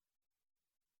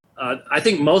I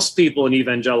think most people in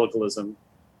evangelicalism,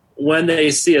 when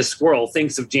they see a squirrel,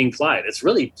 thinks of Gene Clyde. It's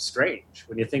really strange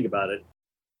when you think about it.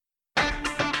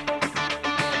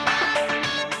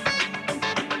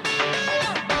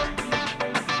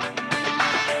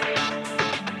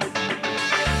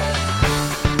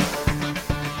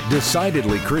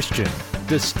 Decidedly Christian,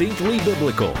 distinctly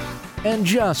biblical, and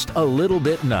just a little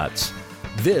bit nuts.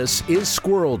 This is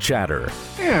Squirrel Chatter.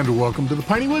 And welcome to the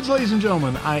Piney Woods, ladies and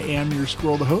gentlemen. I am your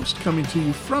squirrel, the host, coming to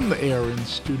you from the ARN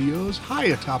Studios, high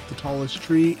atop the tallest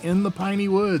tree in the Piney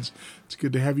Woods. It's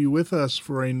good to have you with us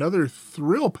for another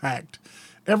thrill-packed,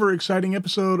 ever-exciting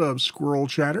episode of Squirrel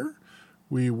Chatter.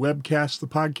 We webcast the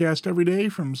podcast every day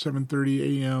from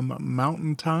 7:30 a.m.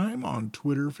 Mountain Time on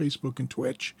Twitter, Facebook, and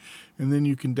Twitch. And then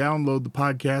you can download the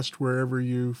podcast wherever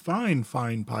you find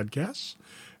fine podcasts.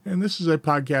 And this is a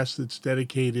podcast that's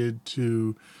dedicated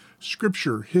to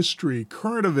scripture, history,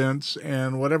 current events,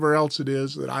 and whatever else it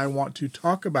is that I want to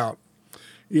talk about.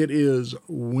 It is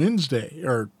Wednesday,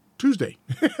 or Tuesday.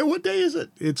 What day is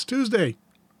it? It's Tuesday.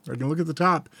 I can look at the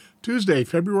top. Tuesday,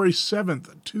 February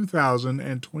 7th,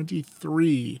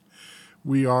 2023.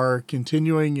 We are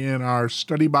continuing in our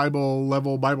study Bible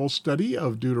level Bible study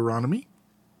of Deuteronomy.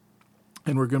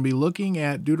 And we're going to be looking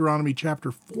at Deuteronomy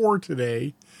chapter 4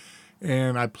 today.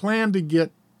 And I plan to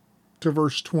get to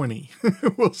verse 20.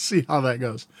 We'll see how that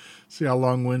goes. See how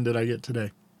long-winded I get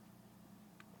today.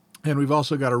 And we've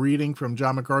also got a reading from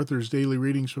John MacArthur's Daily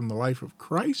Readings from the Life of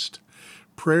Christ,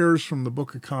 prayers from the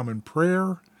Book of Common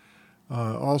Prayer,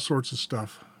 all sorts of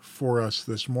stuff for us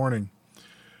this morning.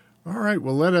 All right,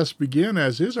 well, let us begin,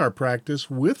 as is our practice,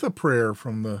 with a prayer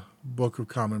from the Book of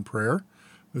Common Prayer.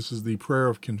 This is the prayer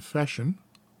of confession.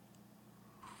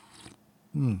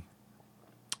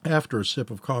 After a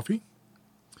sip of coffee,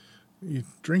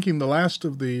 drinking the last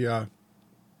of the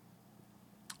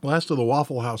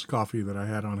Waffle House coffee that I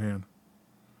had on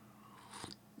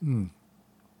hand.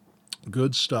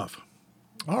 Good stuff.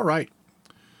 All right.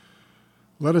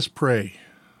 Let us pray.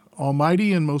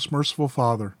 Almighty and most merciful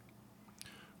Father,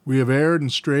 we have erred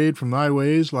and strayed from thy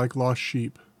ways like lost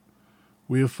sheep.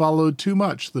 We have followed too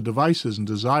much the devices and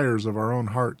desires of our own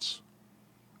hearts.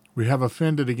 We have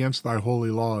offended against thy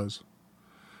holy laws.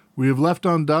 We have left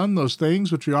undone those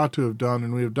things which we ought to have done,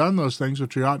 and we have done those things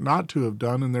which we ought not to have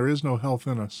done, and there is no health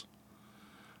in us.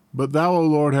 But thou, O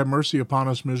Lord, have mercy upon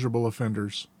us miserable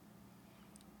offenders.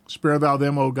 Spare thou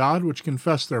them, O God, which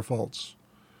confess their faults.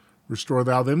 Restore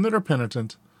thou them that are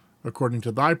penitent, according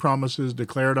to thy promises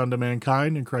declared unto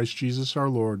mankind in Christ Jesus our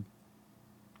Lord.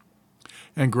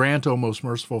 And grant, O most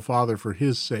merciful Father, for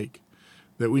his sake,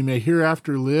 that we may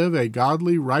hereafter live a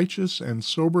godly, righteous, and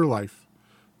sober life,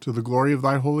 to the glory of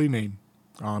thy holy name.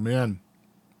 Amen.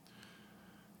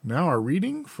 Now our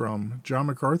reading from John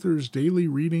MacArthur's Daily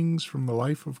Readings from the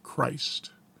Life of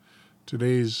Christ.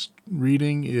 Today's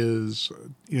reading is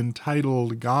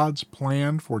entitled God's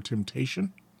Plan for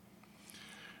Temptation.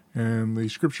 And the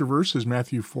scripture verse is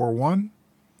Matthew 4:1.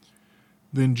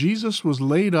 Then Jesus was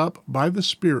led up by the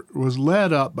Spirit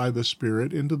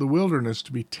into the wilderness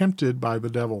to be tempted by the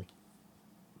devil.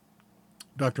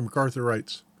 Dr. MacArthur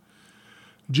writes,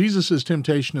 Jesus'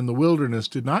 temptation in the wilderness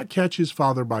did not catch his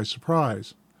Father by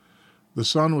surprise. The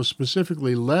Son was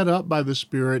specifically led up by the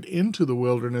Spirit into the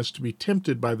wilderness to be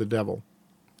tempted by the devil.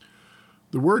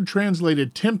 The word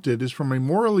translated tempted is from a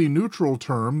morally neutral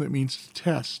term that means to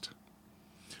test.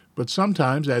 But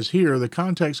sometimes, as here, the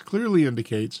context clearly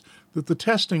indicates that the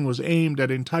testing was aimed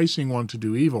at enticing one to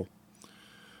do evil.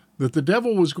 That the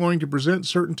devil was going to present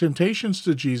certain temptations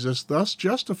to Jesus thus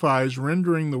justifies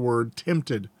rendering the word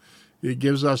tempted. It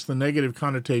gives us the negative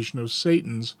connotation of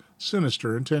Satan's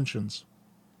sinister intentions.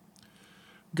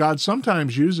 God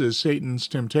sometimes uses Satan's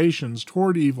temptations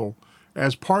toward evil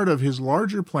as part of his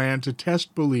larger plan to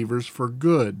test believers for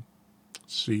good.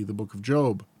 See the book of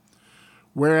Job.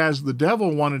 Whereas the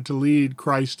devil wanted to lead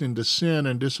Christ into sin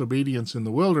and disobedience in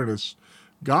the wilderness,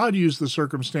 God used the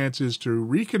circumstances to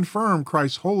reconfirm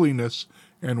Christ's holiness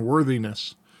and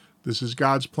worthiness. This is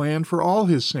God's plan for all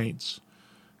his saints.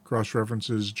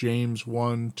 Cross-references James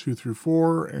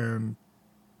 1:2-4 and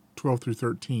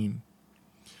 12-13.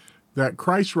 That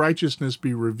Christ's righteousness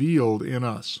be revealed in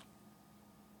us.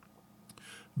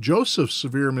 Joseph's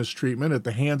severe mistreatment at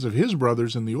the hands of his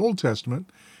brothers in the Old Testament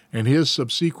and his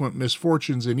subsequent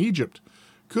misfortunes in Egypt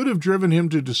could have driven him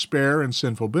to despair and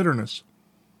sinful bitterness.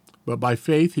 But by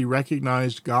faith he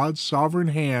recognized God's sovereign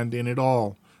hand in it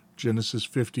all. Genesis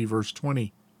 50, verse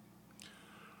 20.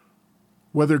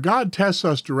 Whether God tests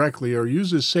us directly or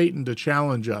uses Satan to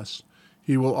challenge us,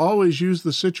 he will always use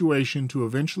the situation to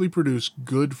eventually produce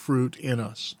good fruit in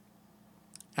us.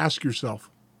 Ask yourself,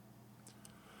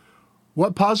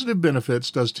 What positive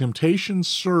benefits does temptation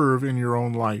serve in your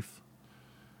own life?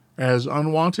 As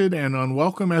unwanted and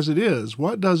unwelcome as it is,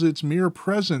 what does its mere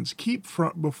presence keep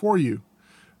before you,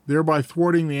 thereby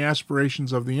thwarting the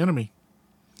aspirations of the enemy?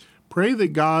 Pray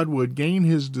that God would gain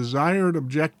his desired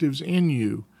objectives in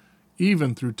you,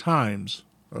 even through times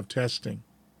of testing.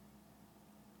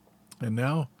 And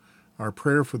now, our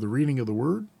prayer for the reading of the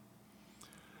Word.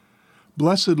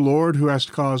 Blessed Lord, who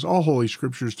hast caused all holy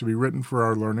scriptures to be written for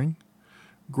our learning,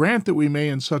 grant that we may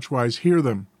in such wise hear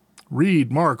them,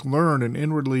 read, mark, learn, and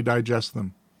inwardly digest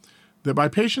them, that by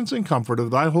patience and comfort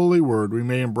of thy holy word we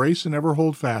may embrace and ever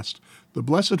hold fast the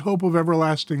blessed hope of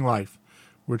everlasting life,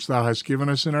 which thou hast given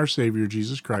us in our Savior,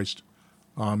 Jesus Christ.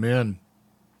 Amen.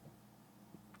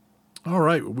 All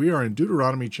right, we are in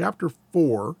Deuteronomy chapter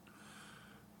 4,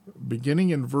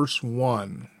 beginning in verse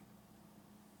 1.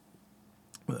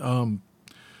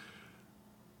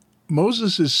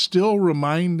 Moses is still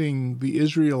reminding the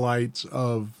Israelites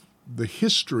of the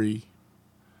history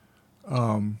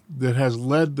that has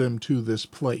led them to this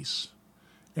place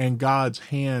and God's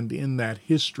hand in that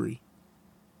history.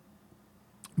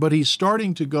 But he's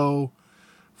starting to go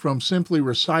from simply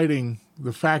reciting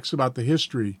the facts about the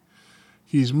history.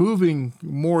 He's moving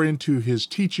more into his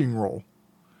teaching role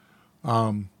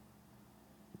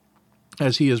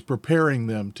as he is preparing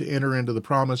them to enter into the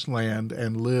promised land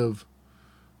and live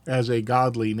as a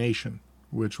godly nation,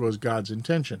 which was God's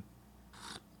intention.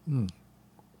 I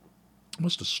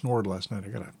must have snored last night. I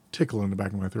got a tickle in the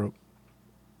back of my throat.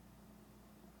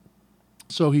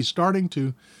 So he's starting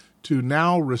to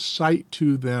now recite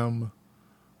to them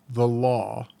the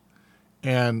law.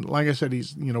 And like I said,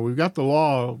 we've got the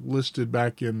law listed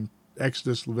back in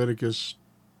Exodus, Leviticus,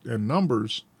 and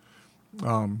Numbers,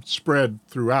 spread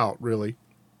throughout, really.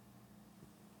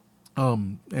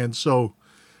 And so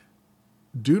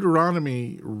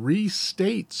Deuteronomy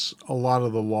restates a lot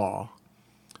of the law,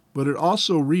 but it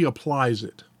also reapplies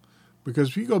it. Because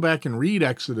if you go back and read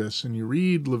Exodus and you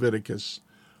read Leviticus,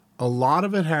 a lot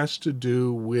of it has to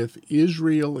do with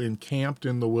Israel encamped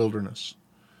in the wilderness,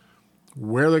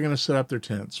 where they're going to set up their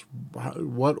tents,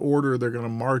 what order they're going to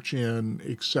march in,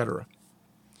 etc.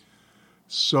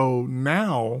 So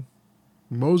now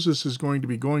Moses is going to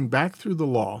be going back through the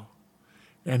law,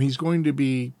 and he's going to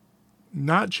be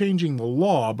not changing the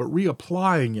law, but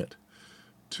reapplying it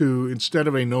to, instead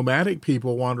of a nomadic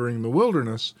people wandering in the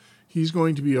wilderness, he's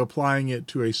going to be applying it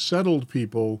to a settled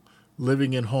people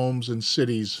living in homes and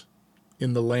cities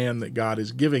in the land that God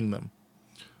is giving them.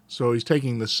 So he's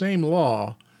taking the same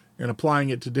law and applying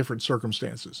it to different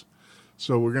circumstances.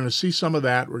 So we're going to see some of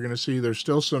that. We're going to see there's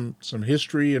still some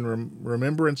history and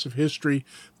remembrance of history,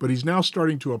 but he's now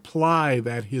starting to apply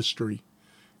that history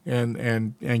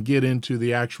and get into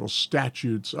the actual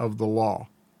statutes of the law.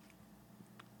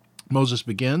 Moses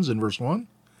begins in verse 1.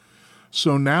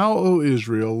 So now, O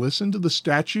Israel, listen to the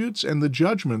statutes and the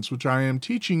judgments which I am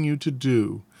teaching you to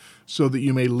do, so that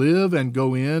you may live and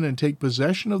go in and take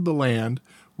possession of the land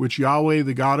which Yahweh,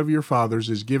 the God of your fathers,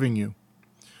 is giving you.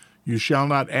 You shall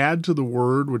not add to the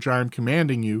word which I am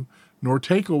commanding you, nor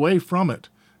take away from it,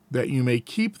 that you may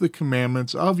keep the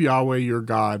commandments of Yahweh your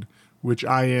God, which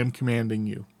I am commanding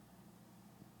you.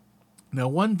 Now,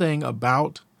 one thing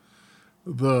about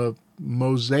the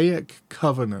Mosaic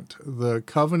covenant, the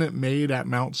covenant made at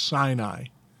Mount Sinai,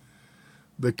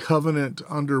 the covenant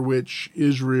under which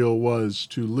Israel was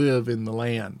to live in the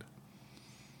land.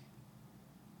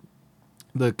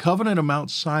 The covenant of Mount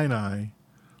Sinai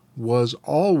was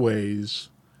always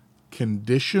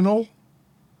conditional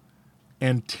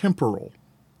and temporal.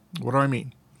 What do I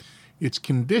mean? It's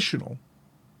conditional.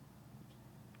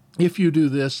 If you do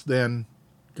this, then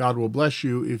God will bless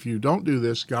you. If you don't do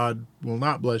this, God will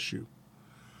not bless you.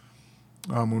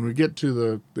 When we get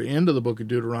to the end of the book of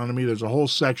Deuteronomy, there's a whole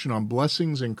section on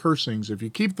blessings and cursings. If you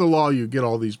keep the law, you get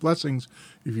all these blessings.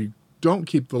 If you don't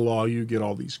keep the law, you get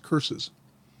all these curses.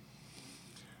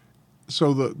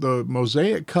 So the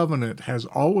Mosaic covenant has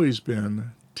always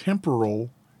been temporal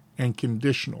and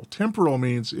conditional. Temporal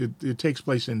means it takes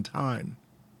place in time.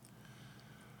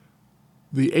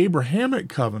 The Abrahamic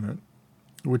covenant,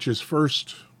 which is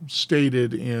first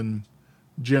stated in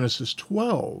Genesis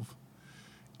 12,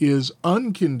 is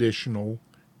unconditional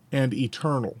and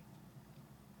eternal.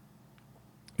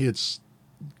 It's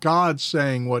God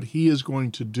saying what he is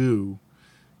going to do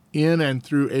in and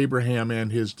through Abraham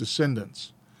and his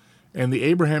descendants. And the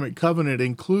Abrahamic covenant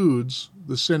includes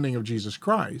the sending of Jesus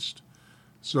Christ.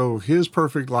 So his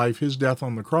perfect life, his death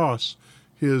on the cross,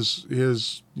 his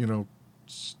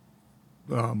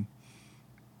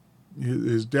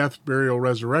death, burial,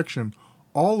 resurrection,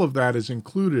 all of that is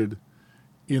included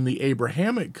in the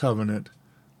Abrahamic covenant,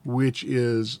 which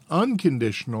is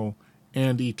unconditional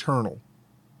and eternal.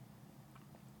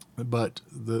 But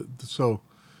the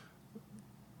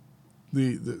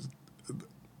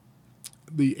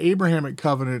Abrahamic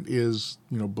covenant is,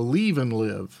 believe and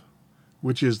live,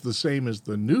 which is the same as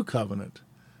the new covenant,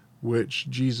 which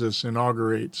Jesus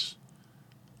inaugurates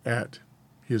at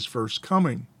his first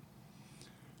coming.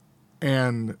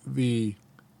 And the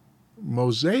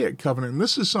Mosaic covenant, and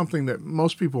this is something that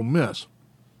most people miss.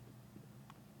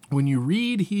 When you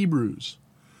read Hebrews,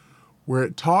 where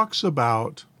it talks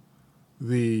about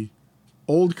the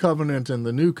Old Covenant and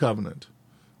the New Covenant,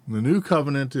 the New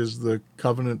Covenant is the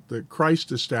covenant that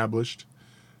Christ established,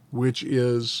 which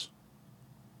is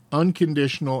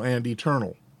unconditional and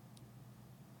eternal.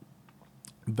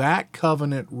 That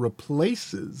covenant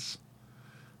replaces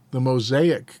the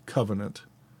Mosaic covenant.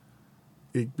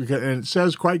 And it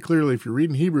says quite clearly, if you're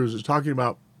reading Hebrews, it's talking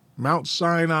about Mount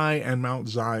Sinai and Mount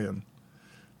Zion.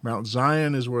 Mount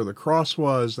Zion is where the cross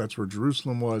was. That's where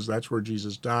Jerusalem was. That's where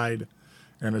Jesus died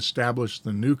and established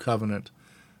the new covenant.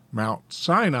 Mount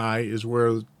Sinai is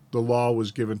where the law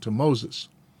was given to Moses.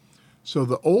 So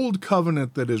the old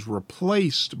covenant that is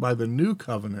replaced by the new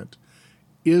covenant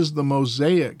is the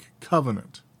Mosaic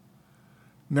covenant.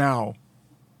 Now,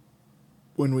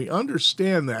 when we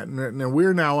understand that, and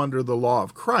we're now under the law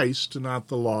of Christ, not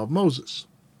the law of Moses.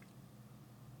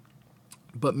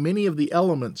 But many of the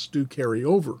elements do carry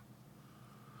over.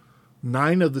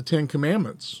 9 of the 10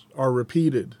 commandments are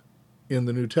repeated in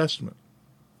the New Testament.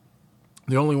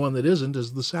 The only one that isn't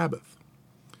is the Sabbath.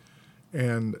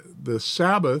 And the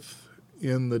Sabbath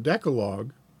in the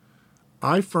Decalogue,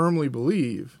 I firmly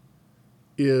believe,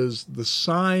 is the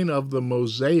sign of the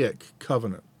Mosaic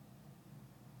covenant.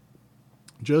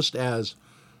 Just as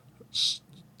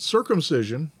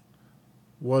circumcision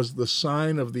was the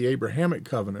sign of the Abrahamic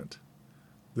covenant,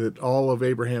 that all of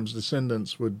Abraham's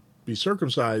descendants would be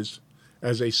circumcised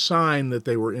as a sign that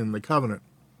they were in the covenant.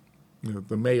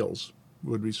 The males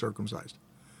would be circumcised.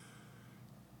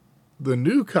 The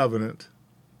new covenant,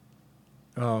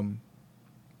 or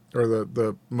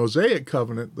the Mosaic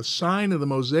covenant, the sign of the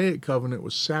Mosaic covenant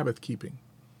was Sabbath keeping.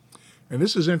 And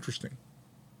this is interesting.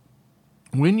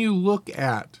 When you look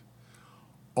at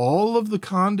all of the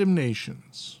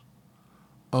condemnations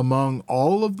among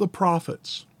all of the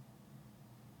prophets,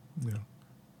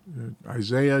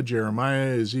 Isaiah,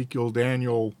 Jeremiah, Ezekiel,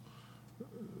 Daniel,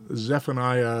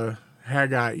 Zephaniah,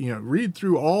 Haggai, read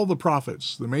through all the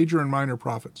prophets, the major and minor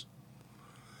prophets.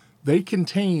 They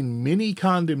contain many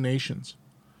condemnations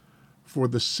for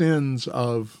the sins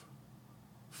of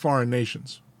foreign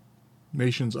nations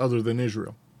other than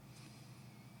Israel.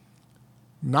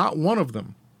 Not one of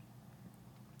them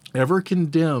ever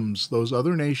condemns those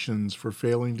other nations for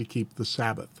failing to keep the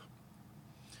Sabbath.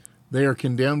 They are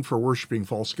condemned for worshiping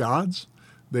false gods.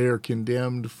 They are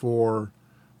condemned for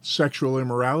sexual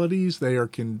immoralities. They are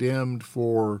condemned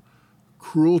for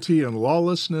cruelty and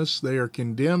lawlessness. They are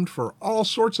condemned for all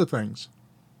sorts of things.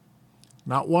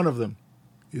 Not one of them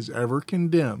is ever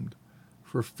condemned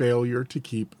for failure to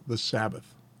keep the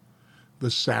Sabbath. The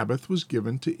Sabbath was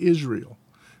given to Israel.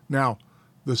 Now,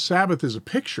 the Sabbath is a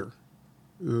picture.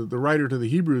 The writer to the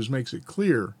Hebrews makes it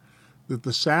clear that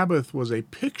the Sabbath was a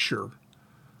picture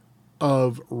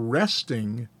of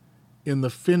resting in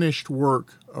the finished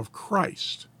work of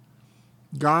Christ.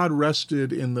 God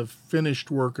rested in the finished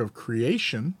work of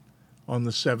creation on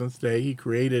the seventh day. He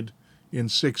created in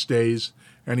 6 days,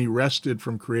 and he rested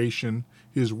from creation.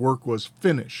 His work was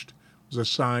finished. It was a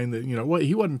sign that,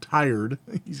 he wasn't tired.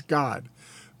 He's God.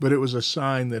 But it was a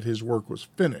sign that his work was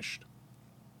finished.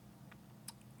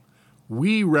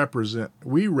 We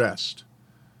rest.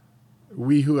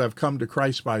 We who have come to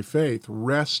Christ by faith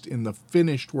rest in the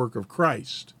finished work of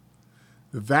Christ.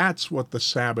 That's what the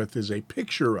Sabbath is a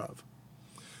picture of.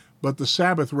 But the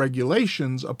Sabbath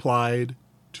regulations applied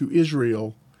to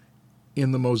Israel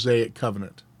in the Mosaic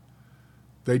covenant.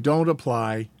 They don't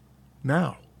apply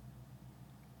now,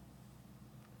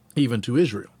 even to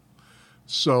Israel.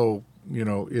 So,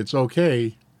 it's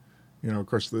okay. Of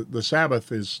course, the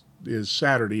Sabbath is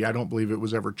Saturday. I don't believe it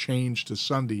was ever changed to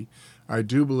Sunday. I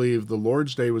do believe the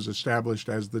Lord's Day was established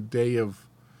as the day of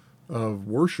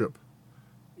worship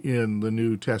in the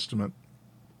New Testament.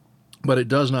 But it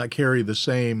does not carry the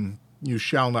same "you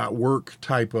shall not work"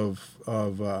 type of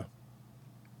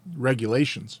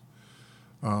regulations.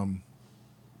 In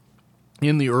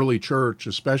the early church,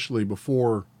 especially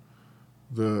before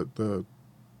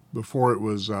before it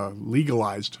was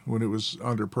legalized, when it was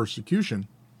under persecution,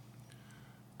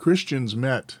 Christians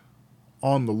met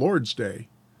on the Lord's Day,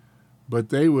 but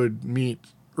they would meet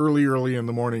early in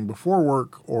the morning before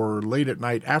work or late at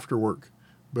night after work.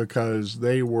 because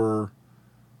they were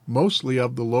mostly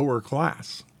of the lower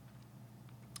class,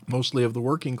 mostly of the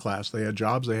working class. They had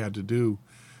jobs they had to do,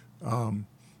 and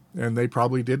they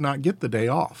probably did not get the day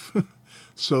off.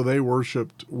 So they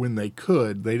worshiped when they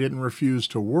could. They didn't refuse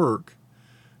to work.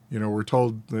 We're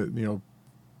told that,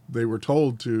 they were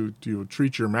told to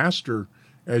treat your master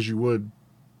as you would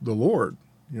the Lord.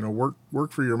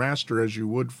 Work for your master as you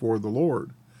would for the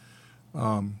Lord.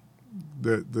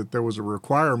 That there was a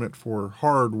requirement for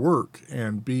hard work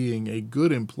and being a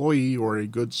good employee or a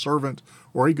good servant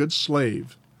or a good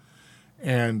slave.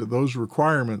 And those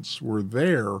requirements were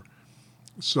there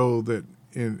so that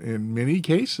in many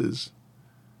cases,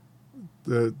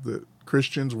 the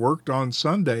Christians worked on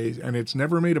Sundays, and it's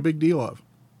never made a big deal of.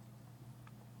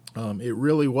 It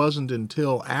really wasn't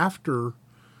until after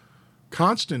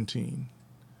Constantine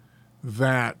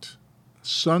that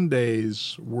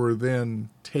Sundays were then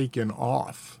taken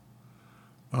off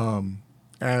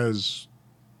as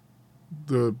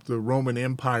the Roman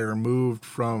Empire moved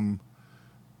from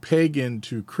pagan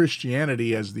to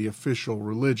Christianity as the official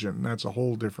religion. That's a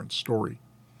whole different story.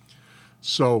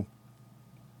 So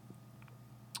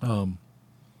when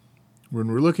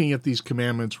we're looking at these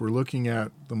commandments, we're looking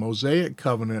at the Mosaic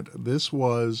covenant. This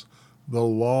was the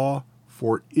law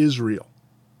for Israel.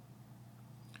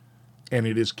 And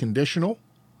it is conditional.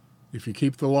 If you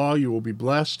keep the law, you will be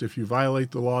blessed. If you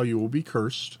violate the law, you will be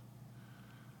cursed.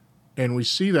 And we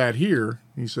see that here.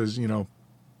 He says,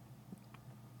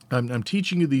 I'm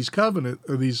teaching you these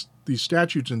these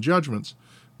statutes and judgments,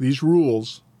 these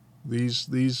rules,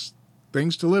 these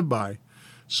things to live by,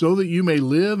 so that you may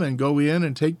live and go in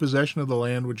and take possession of the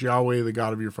land which Yahweh, the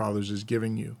God of your fathers, is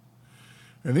giving you.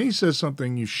 And then he says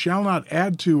something, you shall not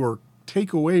add to or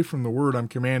take away from the word I'm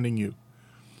commanding you.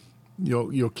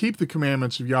 You'll keep the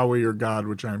commandments of Yahweh your God,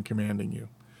 which I'm commanding you.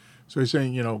 So he's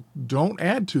saying, don't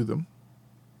add to them.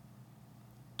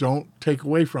 Don't take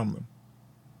away from them.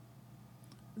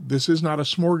 This is not a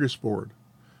smorgasbord.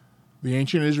 The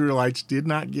ancient Israelites did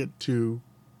not get to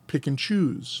pick and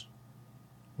choose.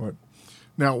 What?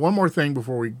 Now, one more thing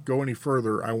before we go any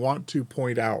further, I want to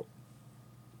point out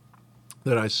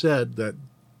that I said that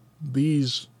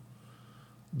the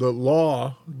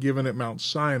law given at Mount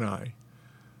Sinai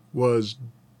was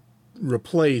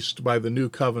replaced by the new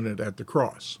covenant at the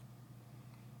cross.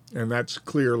 And that's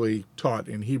clearly taught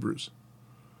in Hebrews.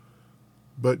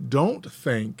 But don't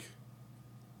think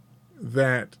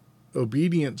that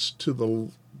obedience to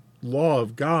the law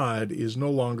of God is no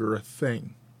longer a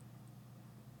thing.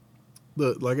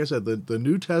 Like I said, the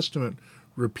New Testament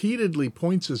repeatedly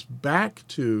points us back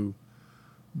to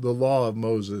the law of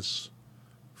Moses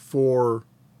for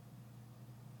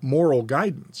moral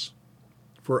guidance,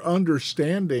 for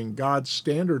understanding God's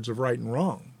standards of right and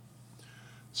wrong.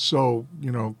 So,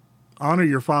 honor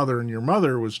your father and your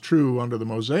mother was true under the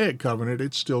Mosaic covenant.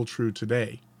 It's still true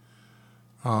today.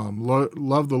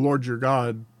 Love the Lord your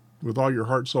God with all your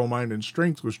heart, soul, mind, and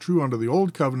strength was true under the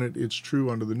old covenant. It's true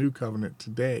under the new covenant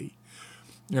today.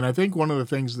 And I think one of the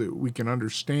things that we can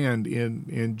understand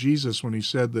in Jesus when he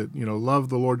said that, love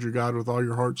the Lord your God with all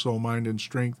your heart, soul, mind, and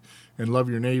strength, and love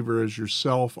your neighbor as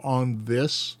yourself, on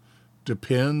this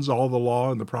depends all the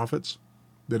law and the prophets.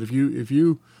 That if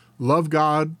you love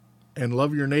God and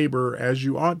love your neighbor as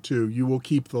you ought to, you will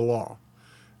keep the law.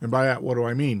 And by that, what do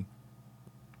I mean?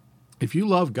 If you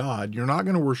love God, you're not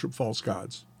going to worship false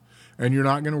gods. And you're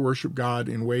not going to worship God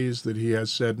in ways that he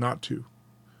has said not to.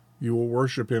 You will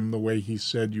worship him the way he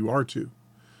said you are to.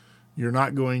 You're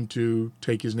not going to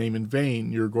take his name in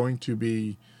vain. You're going to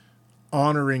be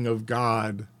honoring of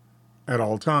God at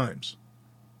all times.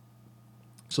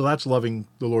 So that's loving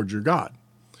the Lord your God.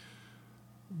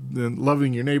 Then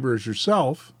loving your neighbor as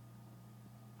yourself,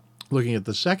 looking at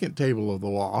the second table of the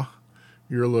law,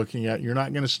 you're looking at, you're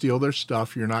not going to steal their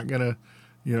stuff. You're not going to,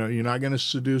 you're not going to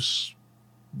seduce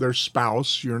their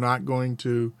spouse. You're not going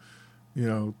to,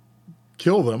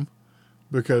 kill them,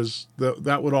 because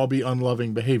that would all be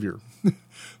unloving behavior.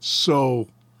 So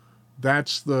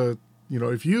that's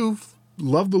if you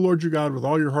love the Lord your God with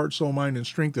all your heart, soul, mind, and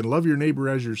strength, and love your neighbor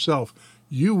as yourself,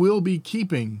 you will be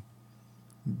keeping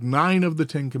 9 of the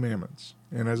 10 commandments.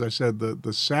 And as I said,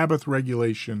 the Sabbath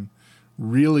regulation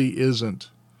really isn't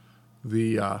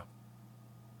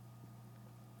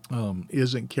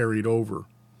isn't carried over.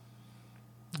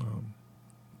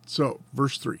 So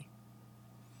verse 3.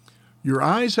 Your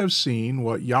eyes have seen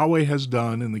what Yahweh has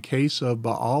done in the case of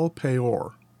Baal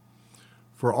Peor.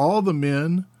 For all the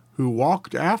men who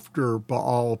walked after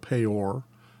Baal Peor,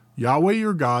 Yahweh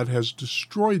your God has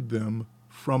destroyed them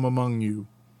from among you.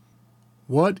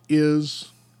 What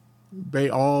is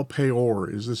Baal Peor?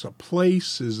 Is this a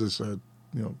place? Is this a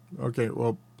Okay,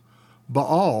 well,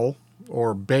 Baal,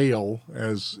 or Baal,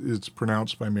 as it's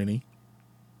pronounced by many,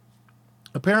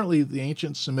 apparently the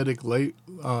ancient Semitic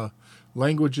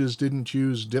languages didn't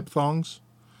use diphthongs.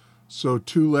 So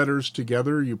 2 letters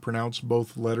together, you pronounce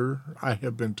both letter. I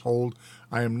have been told,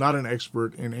 I am not an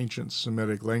expert in ancient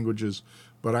Semitic languages,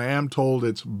 but I am told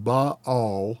it's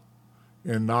Baal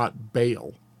and not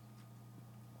Baal.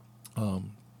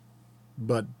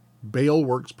 But Baal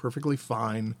works perfectly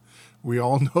fine. We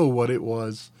all know what it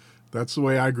was. That's the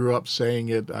way I grew up saying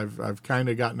it. I've kind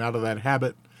of gotten out of that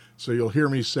habit, so you'll hear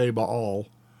me say Baal.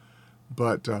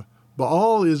 But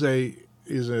Baal is a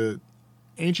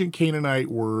ancient Canaanite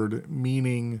word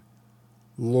meaning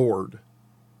Lord.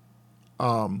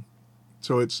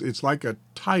 So it's like a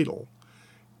title.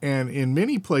 And in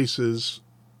many places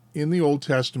in the Old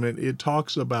Testament, it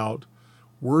talks about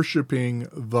worshiping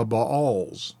the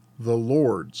Baals, the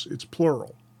lords. It's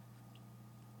plural.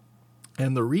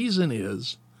 And the reason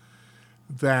is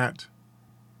that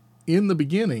in the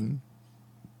beginning,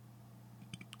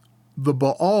 the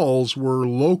Baals were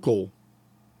local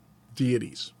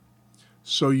deities.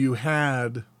 So you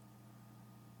had,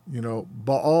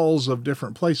 Baals of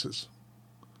different places.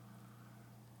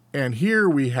 And here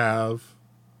we have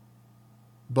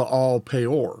Baal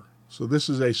Peor. So this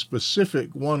is a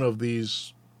specific one of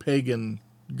these pagan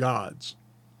gods.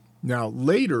 Now,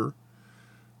 later,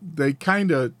 they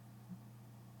kind of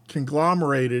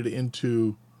conglomerated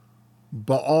into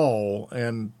Baal,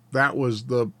 and that was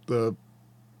then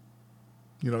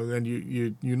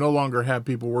you no longer have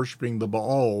people worshiping the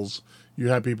Baals, you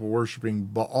have people worshiping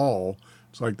Baal.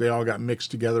 It's like they all got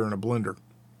mixed together in a blender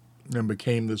and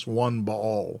became this one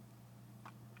Baal.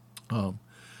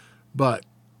 But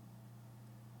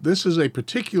this is a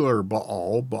particular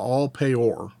Baal, Baal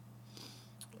Peor,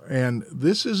 and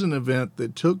this is an event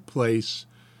that took place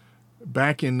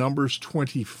back in Numbers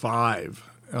 25,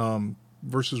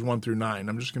 verses 1 through 9.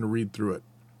 I'm just going to read through it.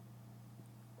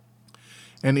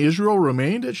 And Israel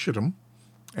remained at Shittim,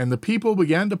 and the people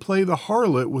began to play the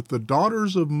harlot with the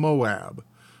daughters of Moab.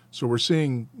 So we're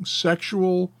seeing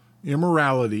sexual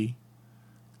immorality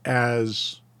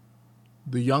as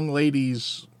the young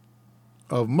ladies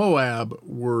of Moab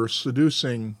were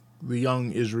seducing the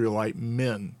young Israelite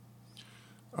men.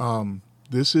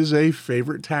 This is a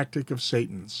favorite tactic of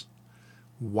Satan's.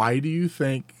 Why do you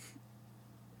think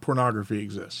pornography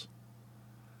exists?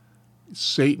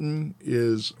 Satan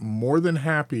is more than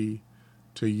happy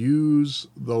to use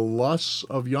the lusts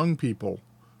of young people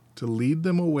to lead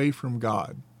them away from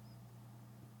God.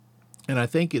 And I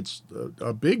think it's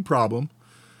a big problem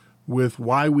with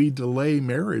why we delay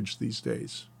marriage these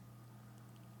days.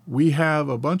 We have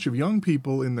a bunch of young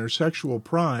people in their sexual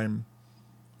prime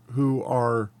who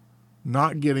are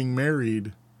not getting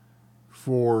married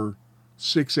for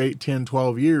 6, 8, 10,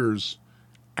 12 years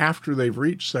after they've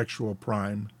reached sexual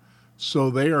prime.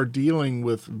 So they are dealing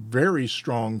with very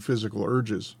strong physical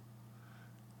urges.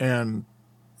 And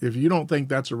if you don't think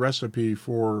that's a recipe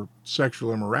for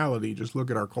sexual immorality, just look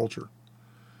at our culture.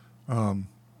 At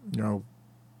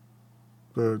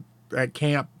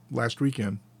camp last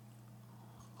weekend,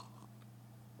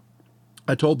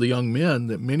 I told the young men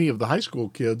that many of the high school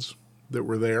kids that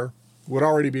were there would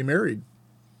already be married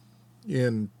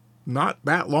in not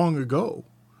that long ago.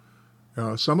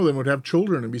 Some of them would have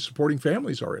children and be supporting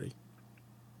families already.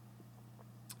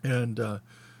 And,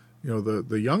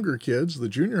 the younger kids, the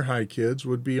junior high kids,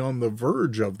 would be on the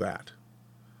verge of that.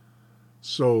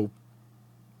 So,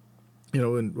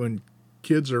 when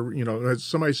kids are, as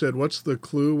somebody said, what's the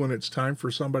clue when it's time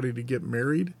for somebody to get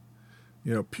married?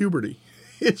 Puberty.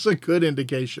 It's a good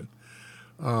indication.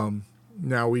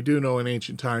 Now, we do know in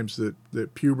ancient times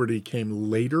that puberty came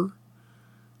later.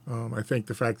 I think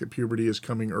the fact that puberty is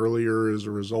coming earlier is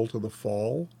a result of the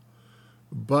fall.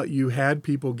 But you had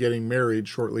people getting married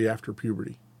shortly after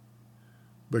puberty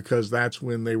because that's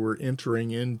when they were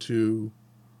entering into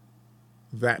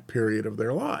that period of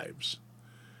their lives.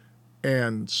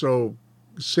 And so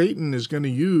Satan is going to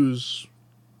use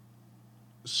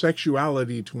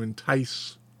sexuality to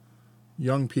entice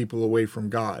young people away from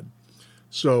God.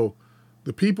 So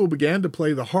the people began to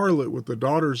play the harlot with the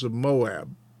daughters of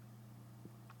Moab.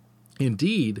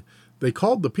 Indeed, they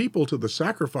called the people to the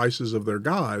sacrifices of their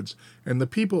gods, and the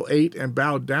people ate and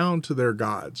bowed down to their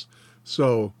gods.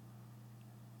 So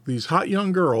these hot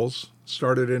young girls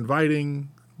started inviting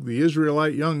the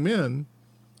Israelite young men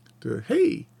to,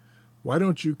 hey, why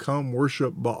don't you come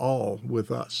worship Baal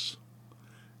with us?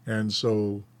 And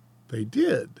so they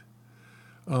did.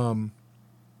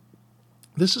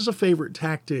 This is a favorite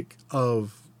tactic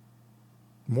of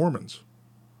Mormons.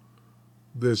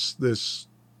 This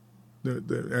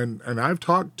And I've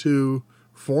talked to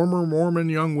former Mormon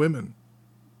young women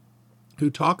who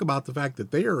talk about the fact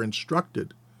that they are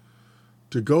instructed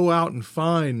to go out and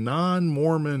find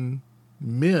non-Mormon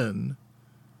men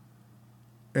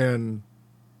and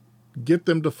get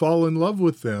them to fall in love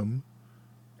with them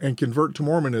and convert to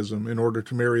Mormonism in order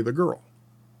to marry the girl.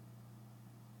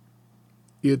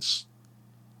 It's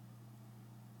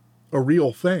a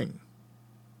real thing.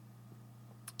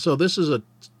 So this is a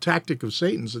tactic of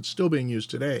Satan's that's still being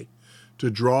used today to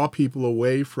draw people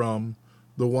away from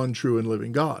the one true and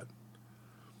living God.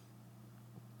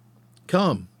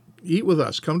 Come, eat with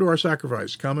us. Come to our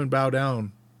sacrifice. Come and bow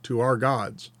down to our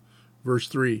gods. Verse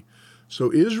 3.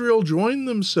 So Israel joined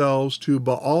themselves to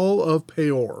Baal of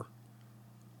Peor.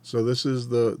 So this is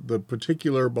the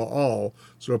particular Baal.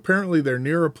 So apparently they're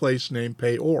near a place named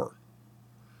Peor.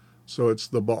 So it's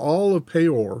the Baal of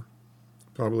Peor,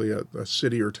 probably a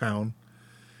city or town.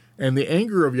 And the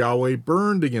anger of Yahweh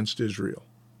burned against Israel.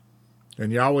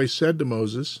 And Yahweh said to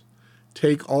Moses,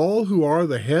 take all who are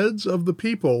the heads of the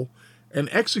people and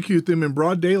execute them in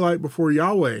broad daylight before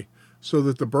Yahweh, so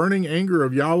that the burning anger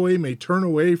of Yahweh may turn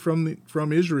away from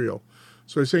Israel.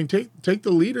 So he's saying, take the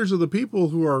leaders of the people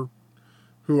who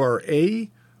are A,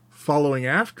 following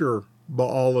after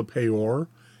Baal of Peor,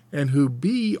 and who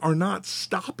B, are not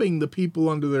stopping the people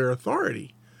under their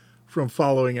authority from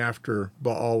following after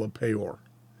Baal of Peor.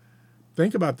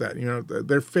 Think about that.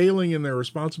 They're failing in their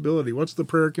responsibility. What's the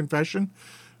prayer confession?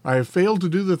 I have failed to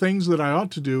do the things that I ought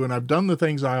to do, and I've done the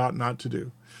things I ought not to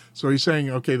do. So he's saying,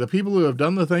 okay, the people who have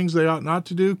done the things they ought not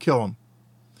to do, kill them.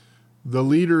 The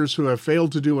leaders who have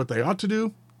failed to do what they ought to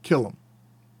do, kill them.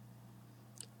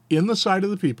 In the sight of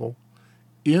the people,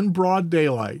 in broad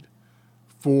daylight,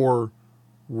 for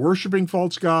worshiping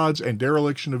false gods and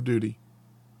dereliction of duty,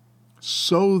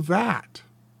 so that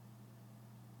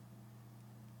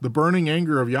the burning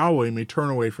anger of Yahweh may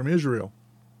turn away from Israel.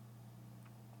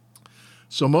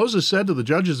 So Moses said to the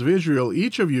judges of Israel,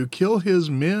 each of you kill his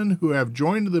men who have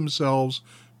joined themselves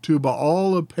to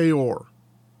Baal of Peor.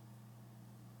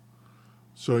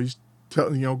 So he's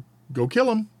telling, go kill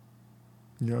them.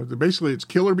 Basically it's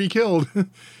kill or be killed.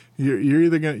 you're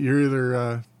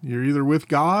either with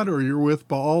God or you're with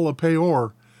Baal of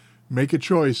Peor. Make a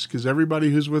choice, because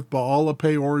everybody who's with Baal of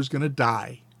Peor is going to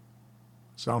die.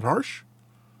 Sound harsh?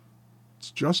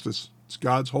 It's justice. It's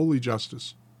God's holy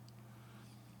justice.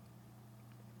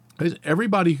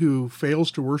 Everybody who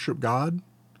fails to worship God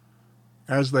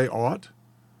as they ought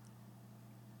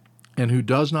and who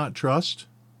does not trust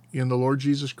in the Lord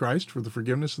Jesus Christ for the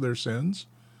forgiveness of their sins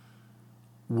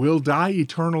will die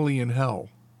eternally in hell.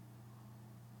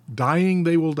 Dying,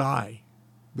 they will die.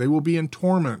 They will be in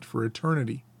torment for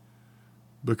eternity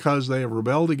because they have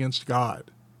rebelled against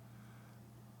God.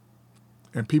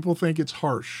 And people think it's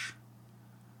harsh.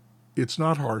 It's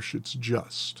not harsh, it's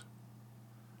just.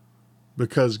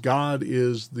 Because God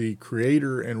is the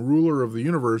creator and ruler of the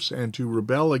universe, and to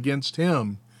rebel against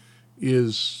him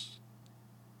is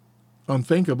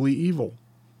unthinkably evil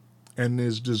and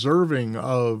is deserving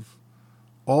of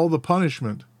all the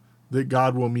punishment that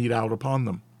God will mete out upon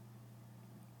them.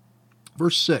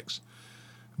 Verse 6,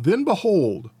 then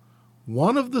behold,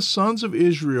 one of the sons of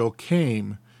Israel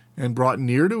came and brought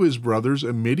near to his brothers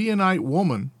a Midianite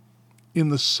woman in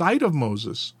the sight of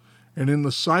Moses, and in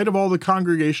the sight of all the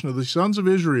congregation of the sons of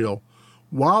Israel,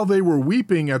 while they were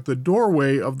weeping at the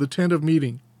doorway of the tent of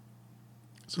meeting.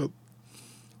 So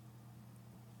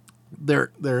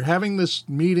they're having this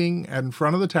meeting in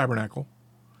front of the tabernacle.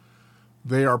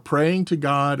 They are praying to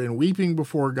God and weeping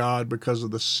before God because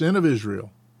of the sin of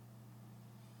Israel.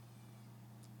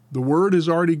 The word has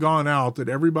already gone out that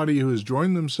everybody who has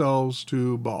joined themselves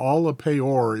to Baal of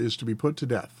Peor is to be put to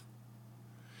death.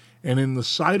 And in the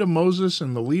sight of Moses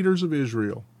and the leaders of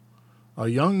Israel, a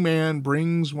young man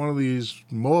brings one of these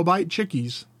Moabite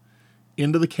chickies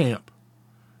into the camp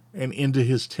and into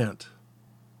his tent.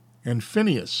 And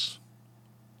Phinehas,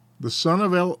 the son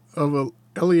of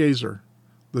Eleazar,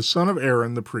 the son of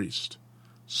Aaron the priest,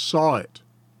 saw it.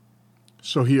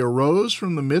 So he arose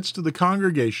from the midst of the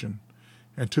congregation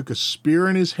and took a spear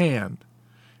in his hand,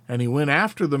 and he went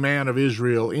after the man of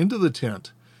Israel into the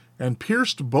tent, and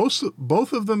pierced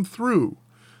both of them through,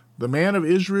 the man of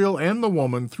Israel and the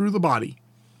woman through the body.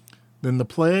 Then the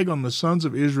plague on the sons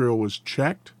of Israel was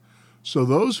checked. So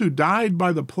those who died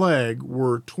by the plague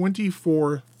were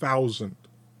 24,000.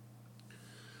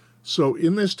 So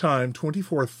in this time,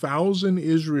 24,000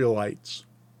 Israelites.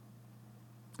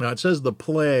 Now it says the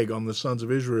plague on the sons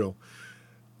of Israel.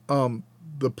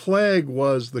 The plague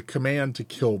was the command to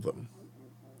kill them.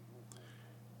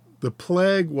 The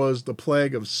plague was the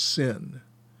plague of sin.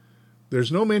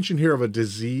 There's no mention here of a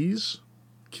disease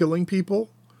killing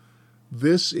people.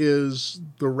 This is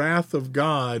the wrath of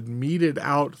God meted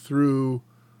out through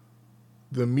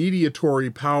the mediatory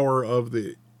power of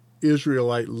the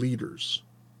Israelite leaders.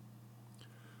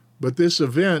 But this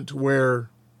event where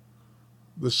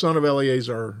the son of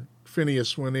Eleazar,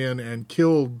 Phinehas, went in and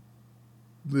killed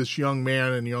this young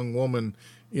man and young woman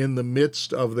in the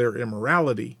midst of their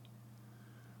immorality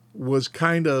was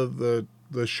kind of the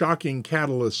shocking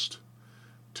catalyst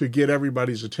to get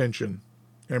everybody's attention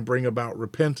and bring about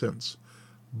repentance.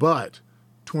 But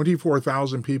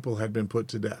 24,000 people had been put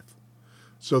to death.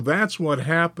 So that's what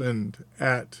happened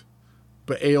at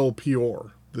Baal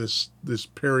Peor, this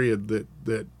period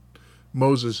that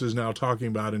Moses is now talking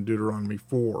about in Deuteronomy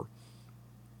 4.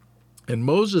 And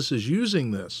Moses is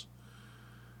using this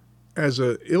as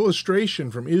an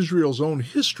illustration from Israel's own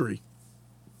history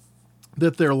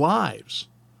that their lives,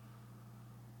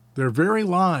 their very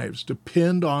lives,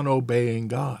 depend on obeying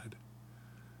God.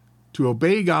 To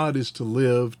obey God is to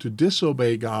live, to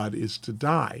disobey God is to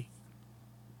die.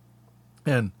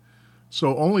 And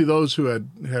so only those who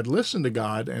had listened to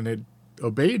God and had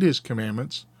obeyed his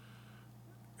commandments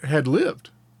had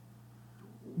lived.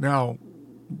 Now,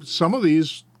 some of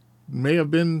these may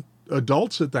have been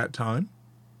adults at that time.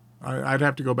 I'd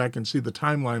have to go back and see the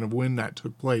timeline of when that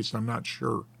took place. I'm not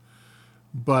sure.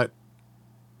 But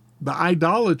the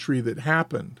idolatry that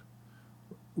happened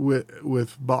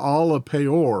with Baal of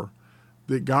Peor,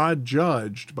 that God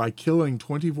judged by killing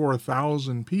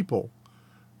 24,000 people,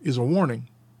 is a warning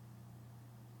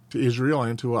to Israel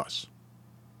and to us.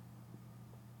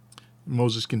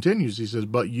 Moses continues, he says,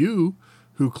 "But you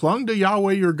who clung to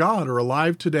Yahweh your God are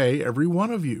alive today, every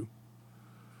one of you.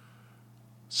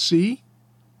 See,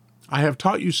 I have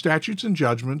taught you statutes and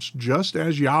judgments, just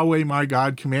as Yahweh my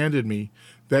God commanded me,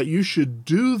 that you should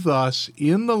do thus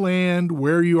in the land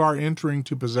where you are entering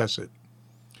to possess it.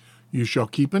 You shall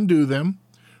keep and do them,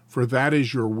 for that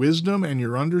is your wisdom and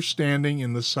your understanding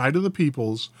in the sight of the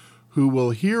peoples, who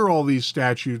will hear all these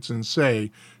statutes and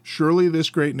say, surely this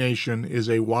great nation is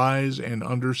a wise and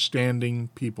understanding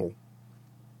people."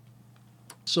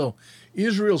 So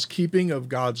Israel's keeping of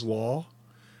God's law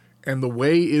and the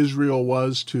way Israel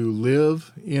was to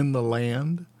live in the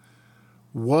land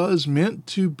was meant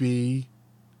to be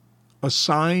a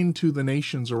sign to the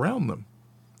nations around them.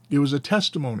 It was a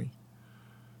testimony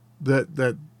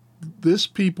that this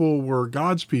people were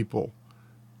God's people,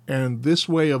 and this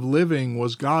way of living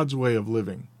was God's way of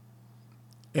living.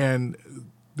 And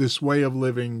this way of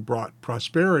living brought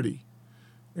prosperity,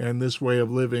 and this way of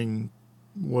living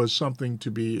was something to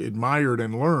be admired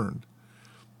and learned.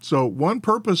 So one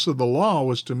purpose of the law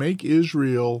was to make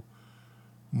Israel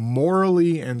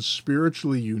morally and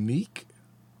spiritually unique,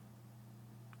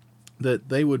 that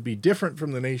they would be different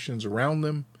from the nations around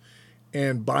them,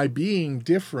 and by being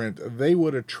different, they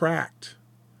would attract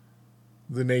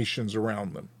the nations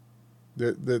around them,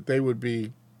 that they would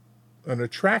be an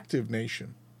attractive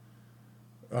nation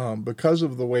because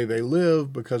of the way they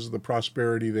live, because of the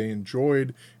prosperity they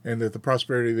enjoyed, and that the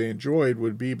prosperity they enjoyed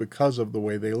would be because of the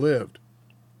way they lived.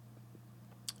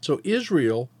 So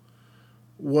Israel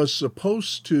was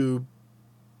supposed to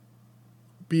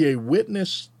be a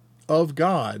witness of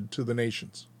God to the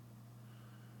nations.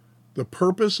 The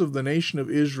purpose of the nation of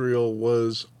Israel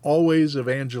was always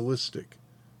evangelistic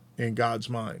in God's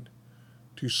mind,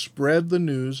 to spread the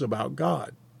news about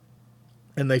God.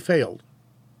 And they failed.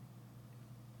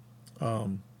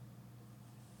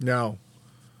 Now,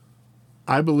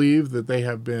 I believe that they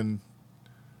have been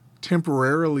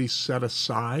temporarily set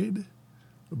aside,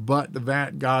 but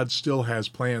that God still has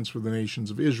plans for the nations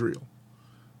of Israel.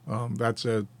 That's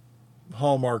a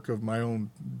hallmark of my own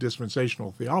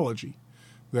dispensational theology,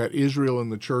 that Israel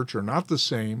and the church are not the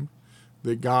same,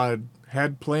 that God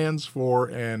had plans for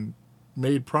and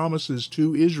made promises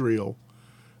to Israel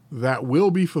that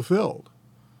will be fulfilled,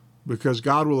 because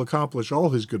God will accomplish all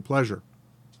his good pleasure.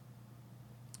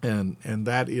 And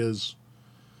that is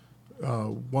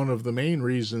one of the main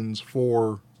reasons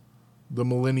for the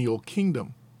millennial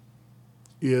kingdom,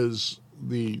 is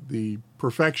the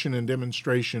perfection and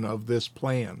demonstration of this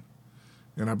plan.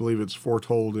 And I believe it's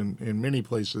foretold in many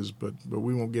places, but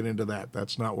we won't get into that.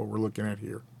 That's not what we're looking at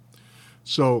here.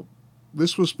 So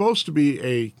this was supposed to be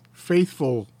a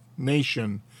faithful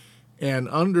nation, and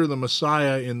under the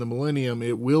Messiah in the millennium,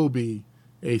 it will be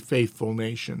a faithful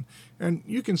nation. And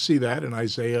you can see that in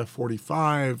Isaiah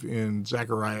 45, in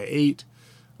Zechariah 8.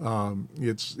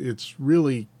 It's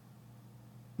really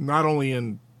not only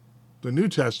in the New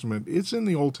Testament, it's in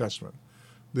the Old Testament.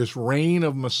 This reign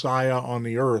of Messiah on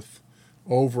the earth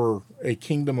over a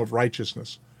kingdom of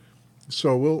righteousness.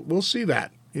 So we'll see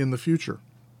that in the future.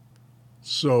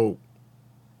 So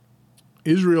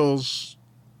Israel's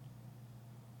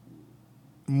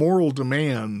moral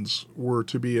demands were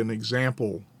to be an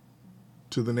example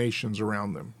to the nations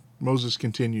around them. Moses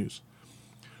continues,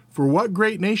 "For what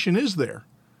great nation is there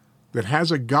that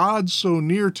has a God so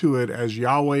near to it as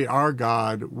Yahweh our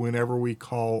God whenever we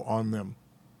call on them?"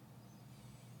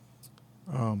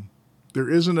 There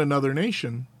isn't another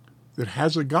nation that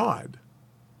has a God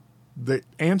that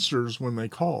answers when they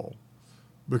call,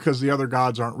 because the other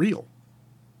gods aren't real.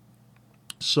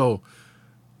 So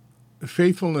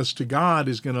faithfulness to God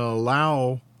is going to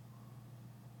allow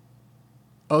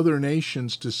other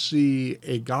nations to see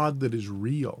a God that is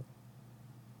real.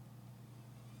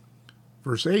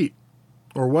 Verse 8,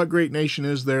 "Or what great nation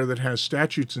is there that has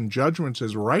statutes and judgments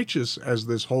as righteous as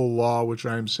this whole law which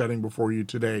I am setting before you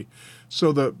today?"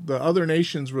 So the other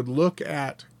nations would look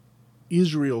at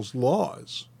Israel's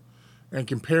laws and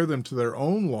compare them to their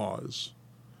own laws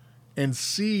and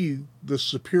see the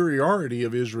superiority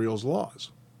of Israel's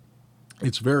laws.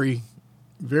 It's very,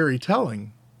 very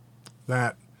telling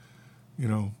that,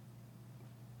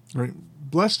 right?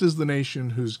 Blessed is the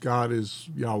nation whose God is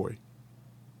Yahweh.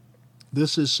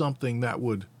 This is something that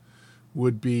would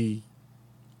be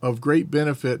of great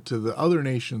benefit to the other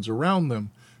nations around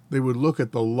them. They would look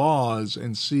at the laws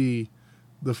and see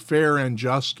the fair and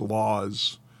just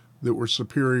laws that were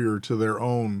superior to their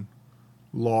own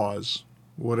laws,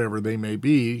 whatever they may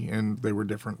be, and they were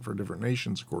different for different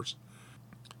nations, of course.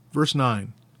 Verse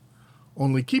 9,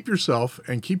 "Only keep yourself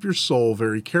and keep your soul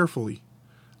very carefully,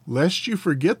 lest you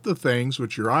forget the things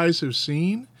which your eyes have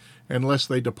seen, and lest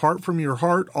they depart from your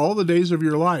heart all the days of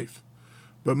your life.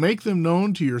 But make them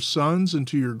known to your sons and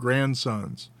to your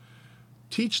grandsons.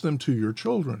 Teach them to your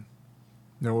children."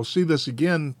 Now we'll see this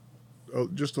again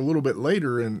just a little bit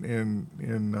later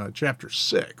in chapter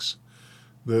 6.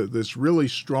 This really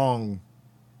strong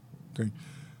thing.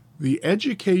 The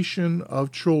education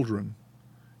of children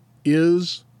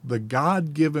is the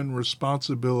God-given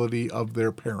responsibility of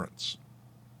their parents.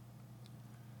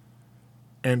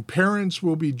 And parents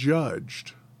will be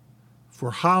judged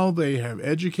for how they have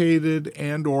educated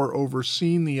and or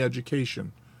overseen the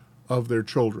education of their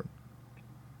children.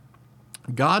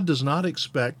 God does not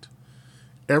expect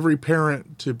every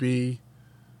parent to be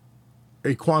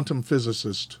a quantum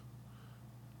physicist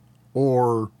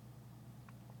or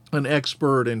an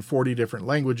expert in 40 different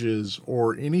languages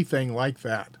or anything like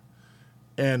that.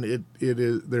 And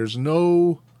there's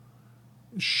no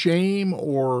shame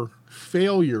or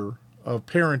failure of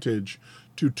parentage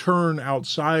to turn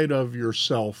outside of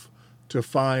yourself to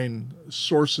find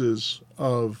sources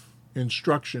of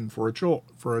instruction for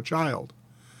a child.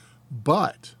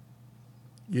 But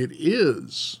it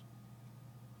is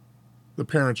the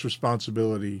parent's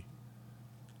responsibility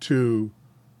to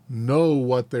know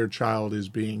what their child is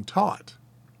being taught.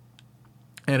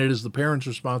 And it is the parent's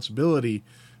responsibility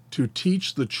to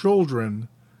teach the children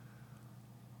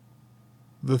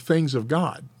the things of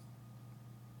God,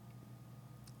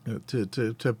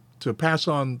 to pass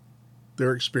on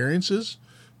their experiences,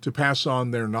 to pass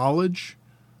on their knowledge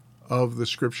of the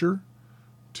Scripture,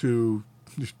 to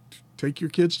take your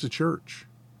kids to church.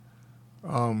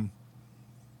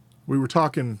 We were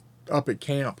talking up at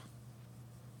camp,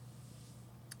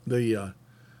 the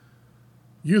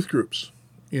youth groups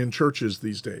in churches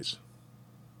these days.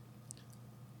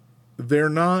 They're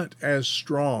not as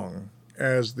strong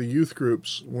as the youth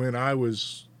groups when I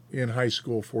was in high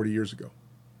school 40 years ago.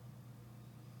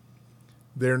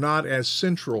 They're not as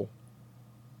central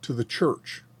to the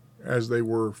church as they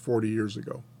were 40 years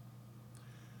ago.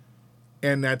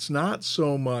 And that's not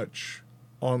so much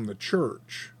on the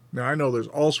church. Now, I know there's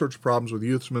all sorts of problems with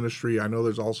youth ministry. I know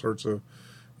there's all sorts of,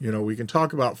 we can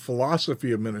talk about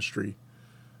philosophy of ministry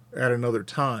at another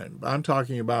time. I'm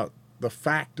talking about the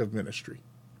fact of ministry.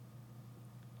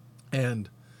 And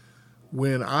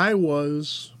when I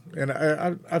was, and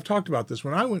I've talked about this,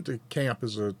 when I went to camp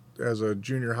as a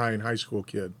junior high and high school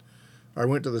kid, I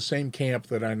went to the same camp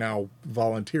that I now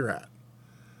volunteer at.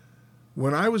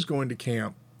 When I was going to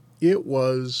camp, it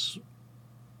was,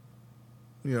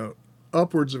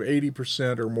 upwards of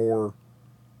 80% or more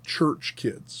church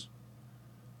kids.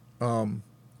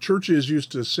 Churches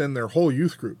used to send their whole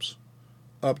youth groups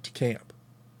up to camp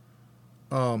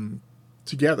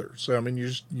together. So,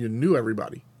 you knew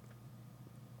everybody.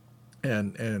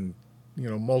 And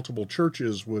multiple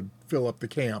churches would fill up the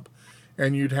camp,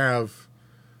 and you'd have,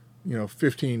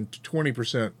 15 to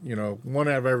 20%, one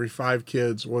out of every 5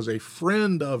 kids was a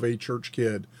friend of a church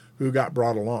kid who got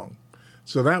brought along.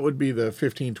 So that would be the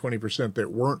 15, 20%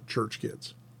 that weren't church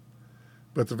kids.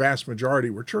 But the vast majority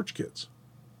were church kids.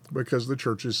 because the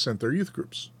churches sent their youth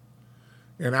groups.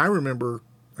 And I remember,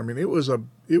 I mean, it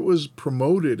was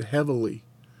promoted heavily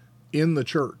in the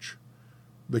church,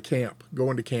 the camp,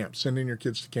 going to camp, sending your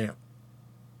kids to camp.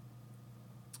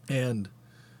 And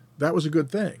that was a good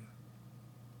thing.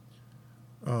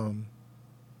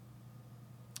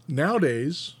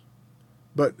 Nowadays,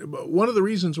 but one of the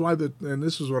reasons why and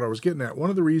this is what I was getting at, one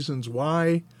of the reasons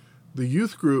why the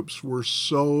youth groups were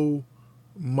so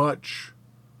much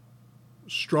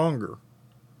stronger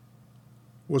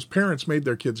was parents made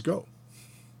their kids go.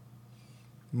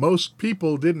 Most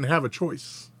people didn't have a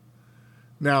choice.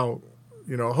 Now,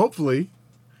 hopefully,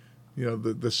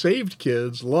 the saved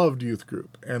kids loved youth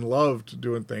group and loved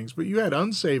doing things, but you had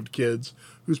unsaved kids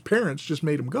whose parents just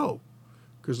made them go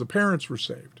because the parents were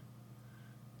saved.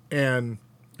 And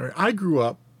I grew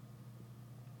up,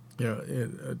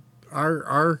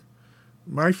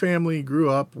 my family grew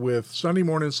up with Sunday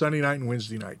morning, Sunday night, and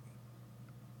Wednesday night.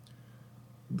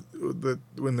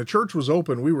 When the church was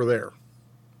open, we were there.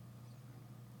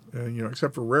 And,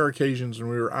 except for rare occasions when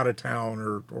we were out of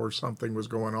town or something was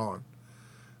going on.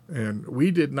 And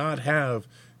we did not have,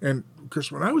 and Chris,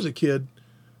 when I was a kid,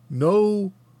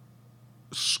 no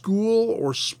school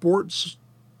or sports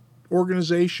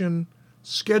organization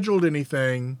scheduled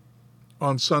anything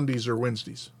on Sundays or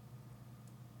Wednesdays,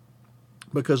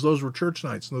 because those were church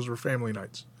nights and those were family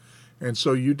nights. And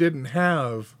so you didn't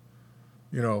have,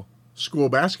 school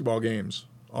basketball games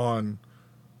on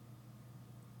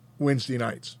Wednesday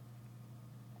nights.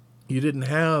 You didn't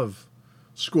have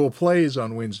school plays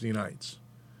on Wednesday nights.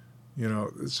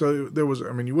 So there was,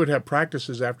 you would have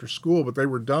practices after school, but they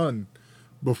were done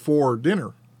before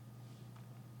dinner.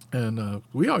 And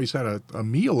we always had a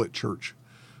meal at church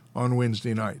on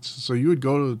Wednesday nights. So you would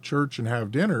go to church and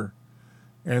have dinner,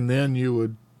 and then you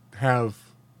would have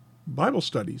Bible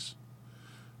studies.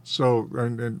 So,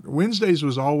 and Wednesdays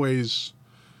was always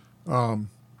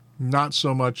not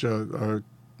so much a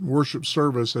worship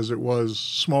service as it was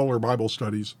smaller Bible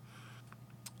studies.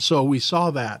 So we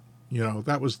saw that,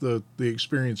 that was the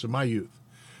experience of my youth.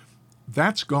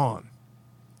 That's gone.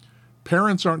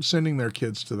 Parents aren't sending their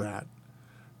kids to that.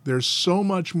 There's so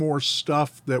much more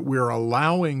stuff that we're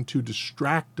allowing to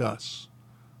distract us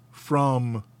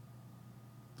from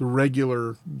the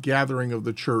regular gathering of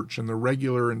the church and the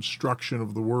regular instruction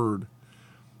of the word.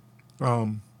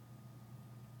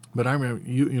 But I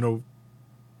mean,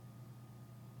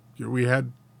 we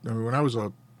had, when I was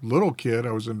a little kid,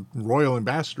 I was in Royal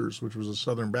Ambassadors, which was a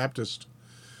Southern Baptist.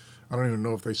 I don't even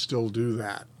know if they still do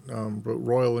that. But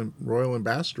Royal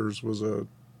Ambassadors was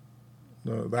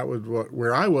that was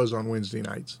where I was on Wednesday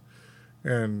nights.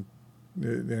 And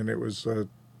it was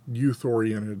youth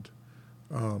oriented,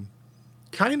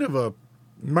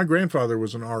 my grandfather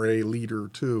was an RA leader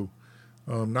too.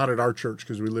 Not at our church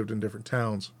because we lived in different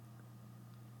towns.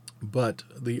 But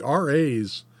the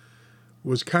RAs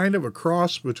was kind of a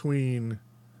cross between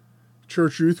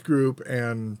church youth group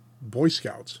and Boy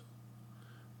Scouts.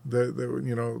 There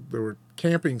were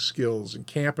camping skills and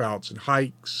campouts and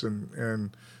hikes,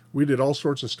 and we did all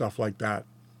sorts of stuff like that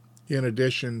in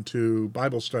addition to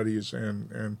Bible studies.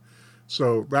 And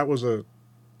so that was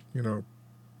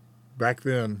back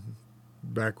then,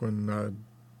 back when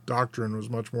doctrine was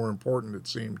much more important, it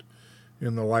seemed,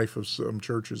 in the life of some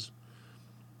churches.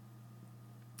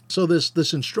 So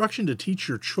this instruction to teach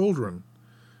your children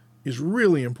is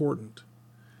really important.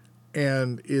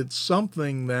 And it's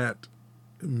something that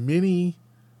many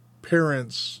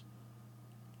parents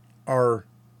are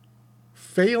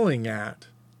failing at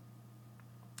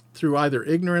through either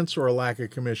ignorance or a lack of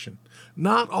commission.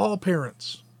 Not all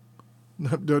parents.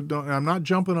 I'm not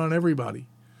jumping on everybody.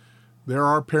 There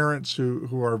are parents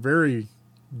who are very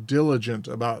diligent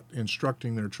about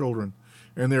instructing their children.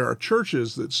 And there are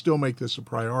churches that still make this a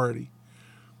priority.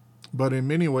 But in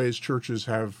many ways, churches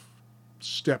have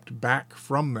stepped back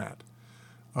from that.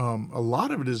 A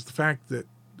lot of it is the fact that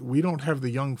we don't have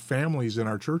the young families in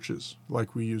our churches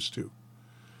like we used to.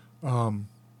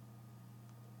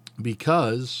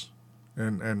 Because,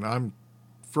 and I'm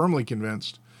firmly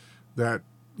convinced that,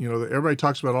 everybody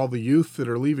talks about all the youth that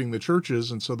are leaving the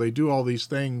churches, and so they do all these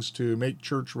things to make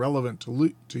church relevant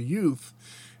to youth.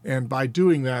 And by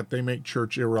doing that, they make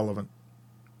church irrelevant,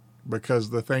 because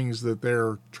the things that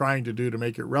they're trying to do to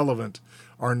make it relevant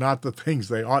are not the things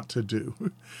they ought to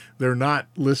do. They're not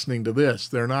listening to this.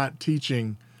 They're not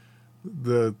teaching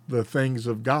the things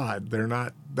of God. They're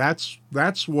not. That's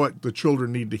what the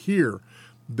children need to hear.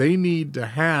 They need to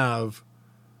have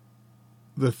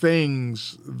the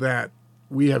things that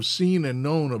we have seen and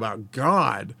known about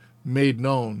God made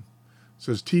known. It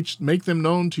says, make them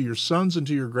known to your sons and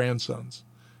to your grandsons,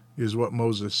 is what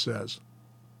Moses says.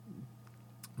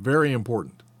 Very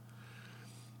important.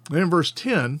 Then in verse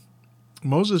 10,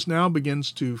 Moses now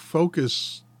begins to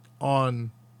focus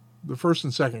on the first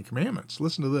and second commandments.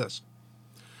 Listen to this.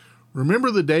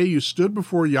 Remember the day you stood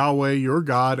before Yahweh your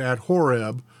God at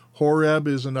Horeb. Horeb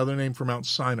is another name for Mount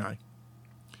Sinai.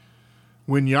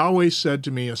 When Yahweh said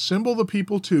to me, assemble the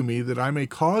people to me, that I may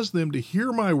cause them to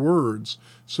hear my words,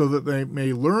 so that they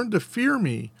may learn to fear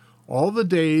me all the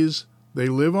days they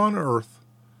live on earth,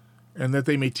 and that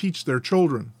they may teach their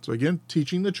children. So again,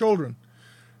 teaching the children.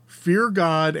 Fear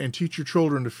God and teach your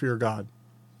children to fear God.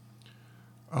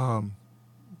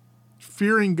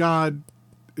 Fearing God,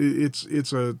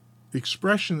 it's a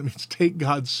expression that means take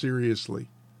God seriously.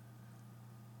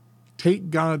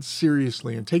 Take God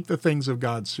seriously and take the things of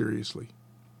God seriously.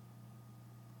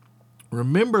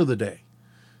 Remember the day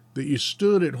that you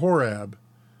stood at Horeb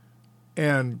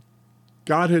and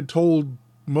God had told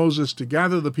Moses to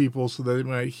gather the people so that they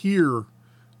might hear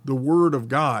the word of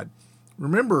God.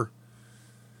 Remember,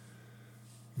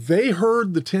 they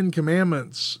heard the Ten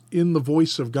Commandments in the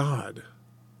voice of God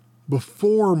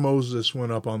before Moses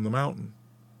went up on the mountain.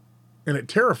 And it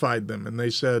terrified them. And they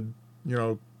said,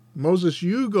 Moses,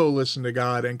 you go listen to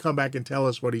God and come back and tell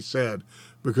us what he said,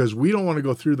 because we don't want to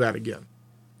go through that again.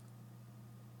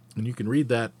 And you can read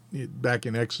that back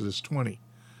in Exodus 20.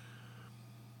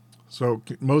 So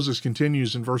Moses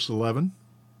continues in verse 11.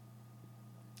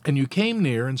 And you came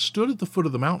near and stood at the foot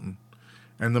of the mountain,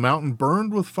 and the mountain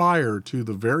burned with fire to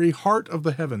the very heart of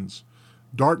the heavens,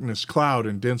 darkness, cloud,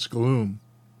 and dense gloom.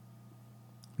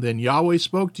 Then Yahweh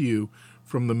spoke to you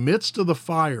from the midst of the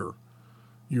fire.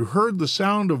 You heard the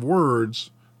sound of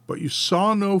words, but you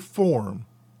saw no form,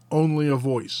 only a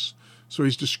voice. So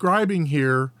he's describing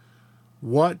here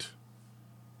what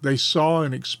they saw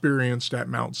and experienced at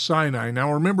Mount Sinai.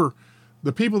 Now remember,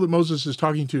 the people that Moses is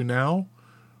talking to now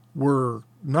were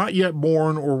not yet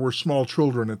born or were small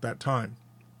children at that time,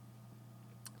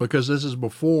 because this is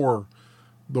before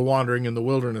the wandering in the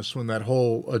wilderness, when that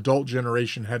whole adult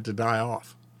generation had to die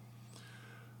off.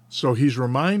 So he's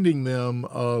reminding them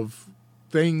of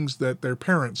things that their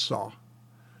parents saw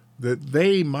that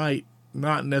they might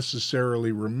not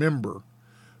necessarily remember,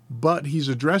 but he's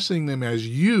addressing them as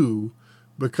you,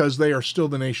 because they are still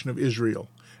the nation of Israel.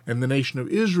 And the nation of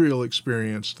Israel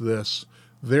experienced this,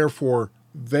 therefore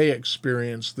they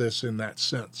experienced this in that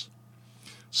sense.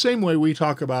 Same way we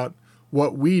talk about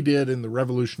what we did in the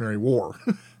Revolutionary War.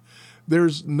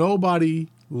 There's nobody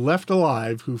left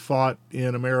alive who fought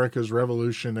in America's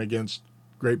revolution against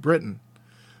Great Britain.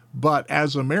 But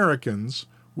as Americans,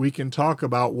 we can talk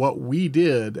about what we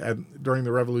did during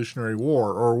the Revolutionary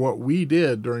War, or what we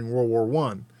did during World War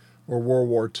I or World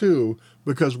War II,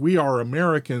 because we are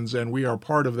Americans and we are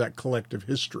part of that collective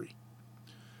history.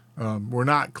 We're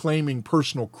not claiming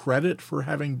personal credit for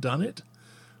having done it,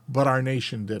 but our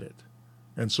nation did it,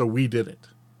 and so we did it.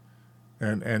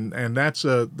 And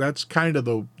that's kind of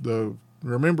the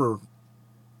remember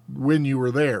when you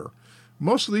were there.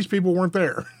 Most of these people weren't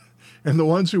there, and the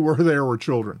ones who were there were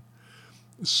children.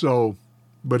 So,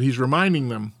 but he's reminding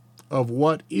them of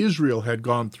what Israel had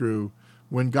gone through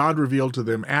when God revealed to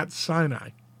them at Sinai.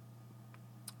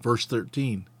 Verse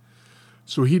 13.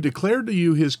 So he declared to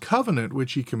you his covenant,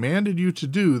 which he commanded you to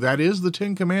do, that is the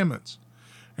 10 Commandments,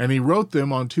 and he wrote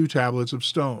them on 2 tablets of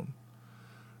stone.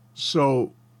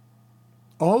 So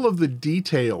all of the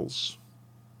details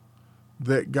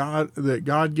that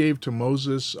God gave to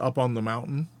Moses up on the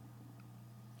mountain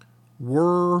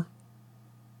were,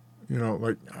 how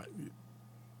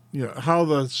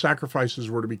the sacrifices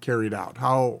were to be carried out,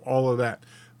 how all of that,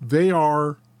 they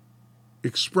are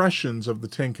expressions of the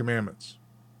 10 Commandments.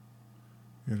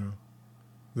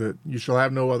 That you shall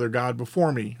have no other God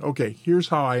before me. Okay, here's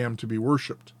how I am to be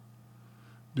worshipped.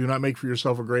 Do not make for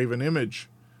yourself a graven image.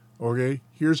 Okay,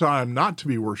 here's how I'm not to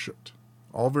be worshipped.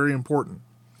 All very important.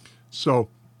 So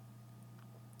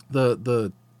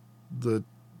the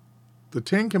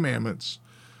 10 Commandments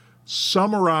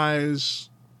summarize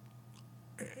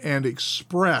and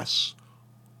express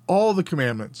all the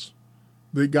commandments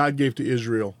that God gave to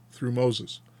Israel through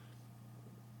Moses.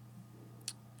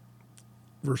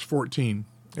 Verse 14,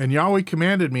 and Yahweh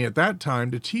commanded me at that time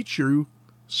to teach you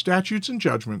statutes and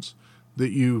judgments,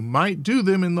 that you might do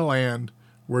them in the land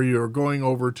where you are going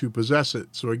over to possess it.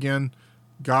 So again,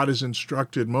 God has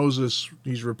instructed Moses.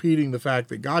 He's repeating the fact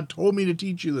that God told me to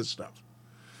teach you this stuff.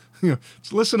 So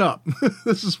listen up.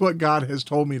 This is what God has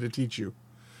told me to teach you.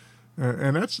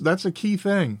 And that's a key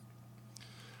thing.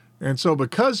 And so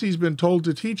because he's been told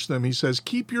to teach them, he says,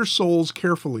 keep your souls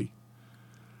carefully.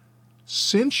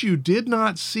 Since you did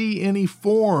not see any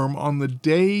form on the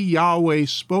day Yahweh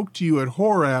spoke to you at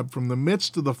Horeb from the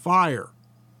midst of the fire.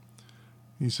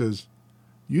 He says,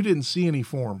 you didn't see any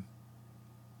form.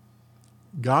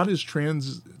 God is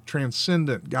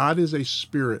transcendent. God is a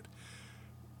spirit.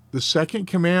 The second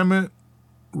commandment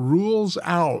rules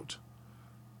out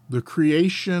the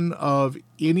creation of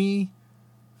any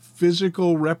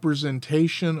physical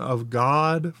representation of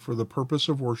God for the purpose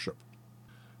of worship.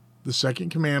 The second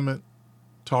commandment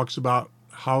talks about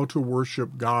how to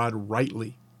worship God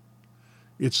rightly.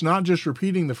 It's not just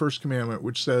repeating the first commandment,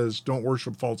 which says don't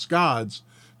worship false gods,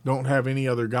 don't have any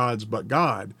other gods but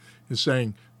God. It's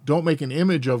saying don't make an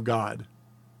image of God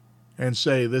and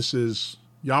say this is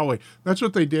Yahweh. That's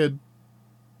what they did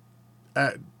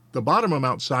at the bottom of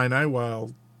Mount Sinai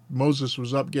while Moses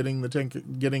was up getting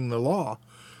the law.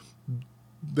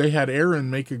 They had Aaron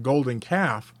make a golden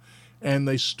calf, and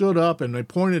they stood up and they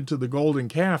pointed to the golden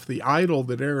calf, the idol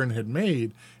that Aaron had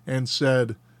made, and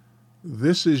said,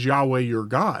 this is Yahweh your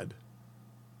God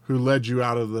who led you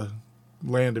out of the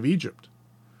land of Egypt.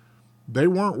 They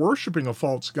weren't worshiping a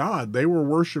false god. They were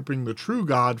worshiping the true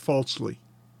God falsely.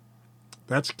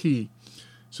 That's key. It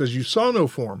says you saw no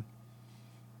form.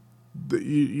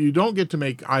 You don't get to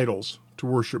make idols to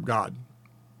worship God.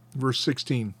 Verse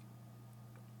 16.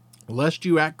 Lest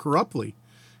you act corruptly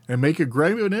and make a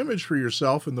graven image for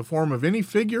yourself in the form of any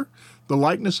figure, the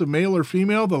likeness of male or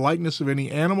female, the likeness of any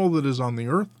animal that is on the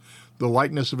earth, the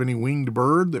likeness of any winged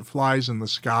bird that flies in the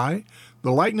sky,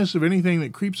 the likeness of anything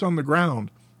that creeps on the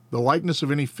ground, the likeness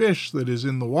of any fish that is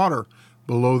in the water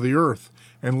below the earth,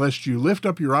 and lest you lift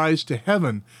up your eyes to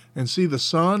heaven and see the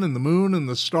sun and the moon and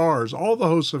the stars, all the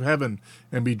hosts of heaven,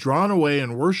 and be drawn away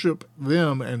and worship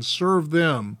them and serve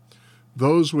them,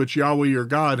 those which Yahweh your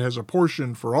God has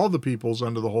apportioned for all the peoples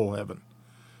under the whole heaven.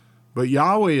 But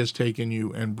Yahweh has taken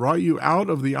you and brought you out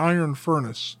of the iron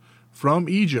furnace from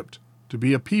Egypt to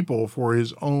be a people for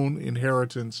his own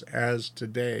inheritance as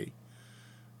today.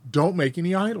 Don't make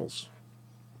any idols.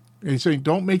 And he's saying,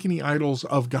 don't make any idols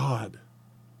of God.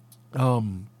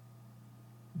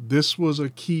 This was a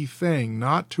key thing,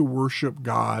 not to worship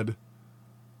God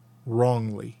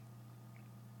wrongly.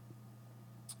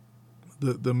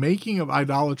 The making of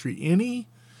idolatry, any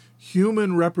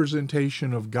human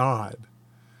representation of God,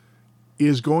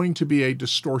 is going to be a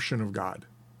distortion of God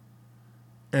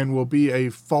and will be a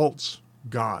false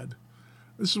God.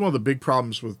 This is one of the big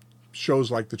problems with shows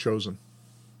like The Chosen.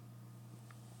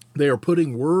 They are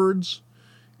putting words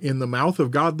in the mouth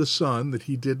of God the Son that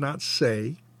he did not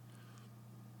say.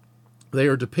 They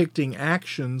are depicting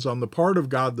actions on the part of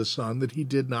God the Son that he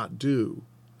did not do.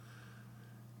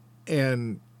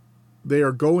 And they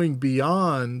are going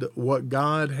beyond what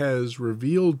God has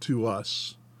revealed to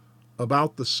us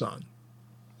about the Son.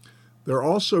 They're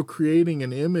also creating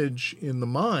an image in the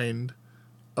mind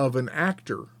of an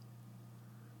actor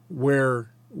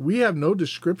where we have no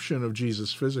description of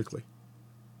Jesus physically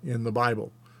in the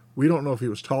Bible. We don't know if he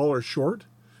was tall or short.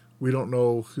 We don't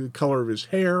know the color of his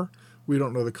hair. We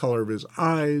don't know the color of his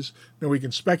eyes. Now we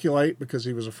can speculate because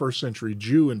he was a first century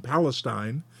Jew in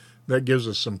Palestine. That gives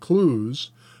us some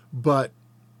clues, but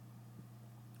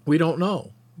we don't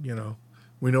know,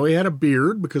 We know he had a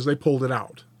beard because they pulled it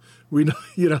out. We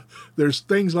know, there's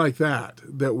things like that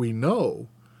we know,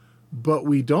 but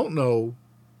we don't know,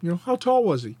 how tall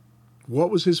was he? What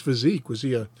was his physique? Was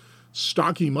he a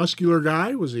stocky, muscular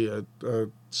guy? Was he a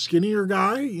skinnier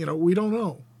guy? We don't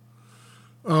know.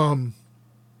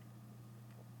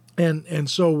 And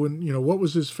so when, what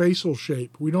was his facial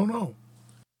shape? We don't know.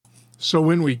 So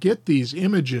when we get these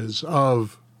images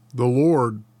of the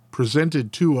Lord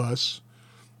presented to us,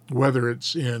 whether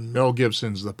it's in Mel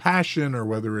Gibson's The Passion or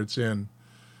whether it's in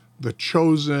The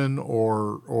Chosen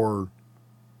or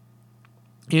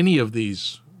any of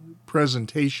these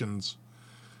presentations,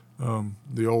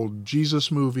 the old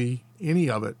Jesus movie, any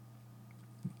of it,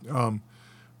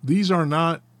 these are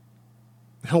not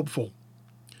helpful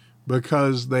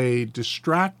because they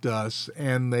distract us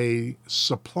and they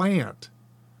supplant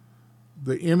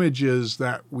the images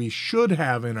that we should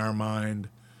have in our mind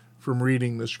from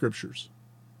reading the scriptures.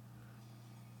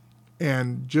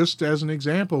 And just as an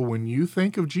example, when you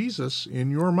think of Jesus in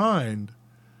your mind,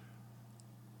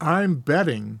 I'm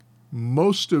betting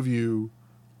most of you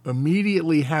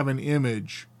immediately have an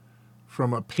image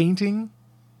from a painting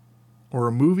or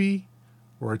a movie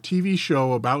or a TV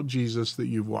show about Jesus that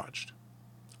you've watched.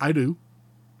 I do.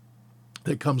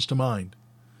 It comes to mind.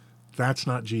 That's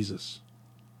not Jesus.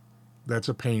 That's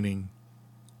a painting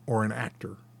or an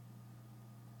actor.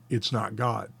 It's not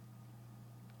God.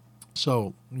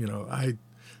 So,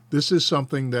 this is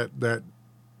something that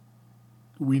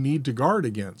we need to guard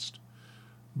against,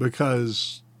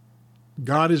 because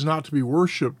God is not to be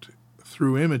worshipped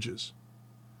through images.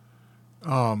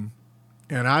 And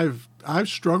I've I've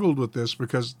struggled with this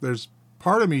because there's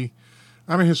part of me,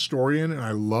 I'm a historian and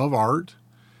I love art,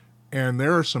 and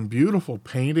there are some beautiful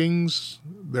paintings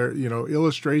there,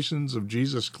 illustrations of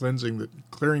Jesus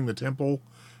clearing the temple,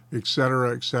 et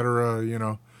cetera,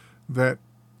 that,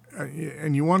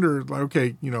 and you wonder, like,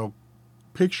 okay,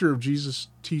 picture of Jesus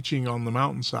teaching on the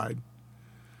mountainside.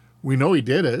 We know he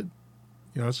did it,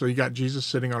 so you got Jesus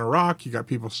sitting on a rock, you got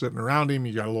people sitting around him,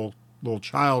 you got a little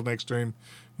child next to him,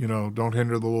 don't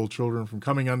hinder the little children from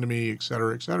coming unto me, et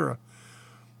cetera, et cetera.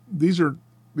 These are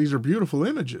beautiful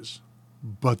images,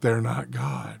 but they're not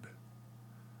God.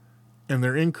 And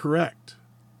they're incorrect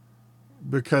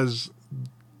because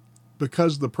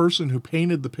the person who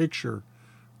painted the picture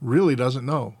really doesn't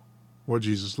know what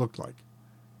Jesus looked like.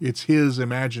 It's his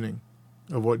imagining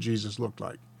of what Jesus looked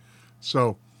like.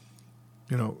 So,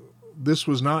 this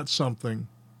was not something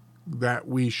that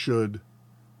we should.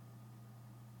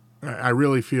 I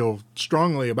really feel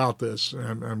strongly about this.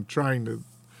 I'm trying to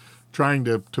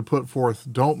put forth,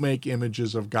 don't make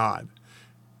images of God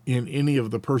in any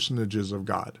of the personages of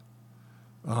God.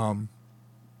 I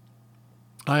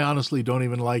honestly don't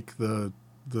even like the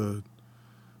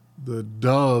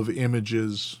dove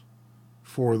images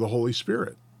for the Holy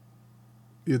Spirit.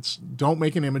 It's, don't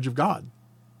make an image of God.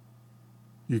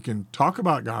 You can talk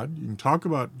about God, you can talk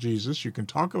about Jesus, you can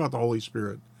talk about the Holy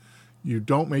Spirit. You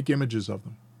don't make images of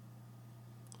them.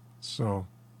 So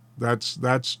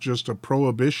that's just a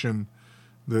prohibition.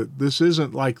 That this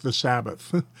isn't like the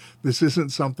Sabbath. This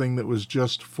isn't something that was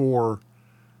just for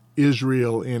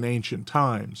Israel in ancient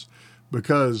times,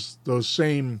 because those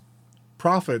same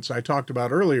prophets I talked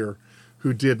about earlier,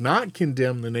 who did not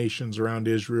condemn the nations around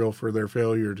Israel for their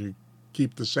failure to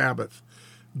keep the Sabbath,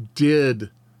 did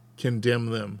condemn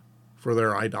them for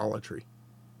their idolatry.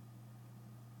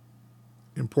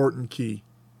 Important key.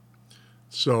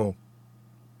 So,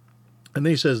 and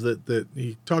then he says that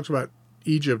he talks about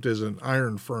Egypt as an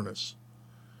iron furnace.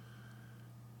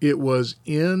 It was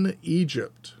in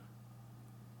Egypt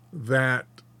that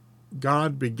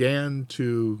God began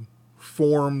to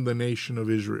form the nation of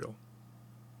Israel.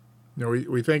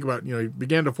 We think about, he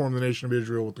began to form the nation of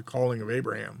Israel with the calling of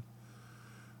Abraham.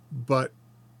 But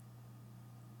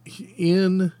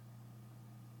in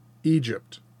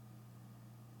Egypt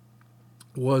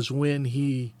was when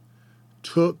he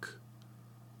took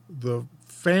the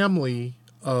family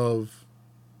of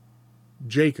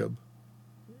Jacob,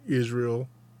 Israel,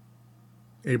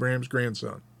 Abraham's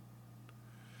grandson,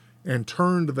 and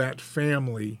turned that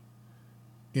family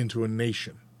into a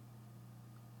nation.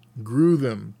 Grew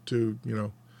them to,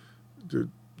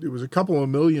 it was a couple of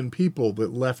million people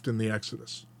that left in the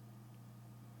Exodus.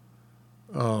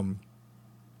 And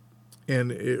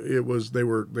it was, they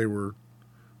were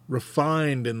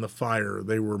refined in the fire.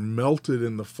 They were melted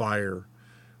in the fire.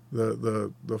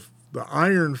 The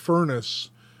iron furnace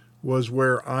was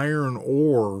where iron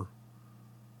ore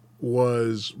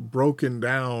was broken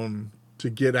down to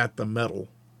get at the metal.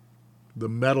 The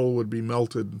metal would be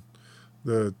melted.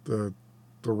 The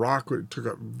rock took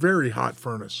a very hot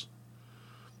furnace.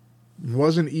 It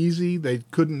wasn't easy. They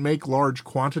couldn't make large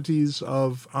quantities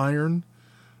of iron.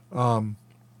 The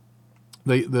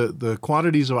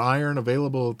quantities of iron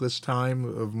available at this time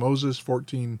of Moses,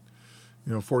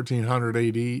 1400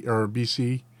 AD or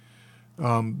BC,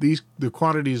 the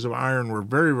quantities of iron were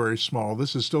very, very small.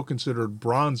 This is still considered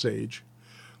Bronze Age.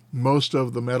 Most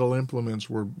of the metal implements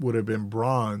would have been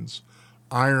bronze.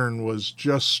 Iron was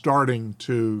just starting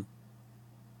to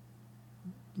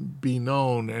be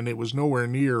known, and it was nowhere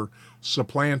near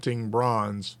supplanting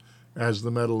bronze as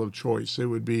the metal of choice. It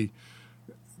would be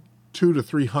 200 to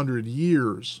 300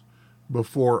 years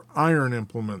before iron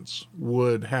implements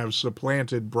would have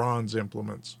supplanted bronze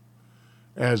implements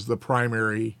as the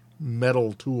primary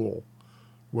metal tool,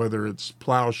 whether it's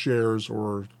plowshares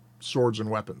or swords and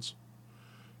weapons.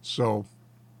 So,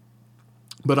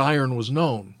 but iron was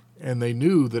known, and they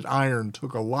knew that iron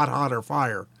took a lot hotter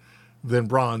fire than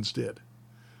bronze did,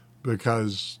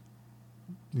 because,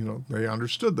 they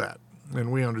understood that,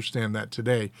 and we understand that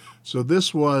today. So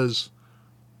this was,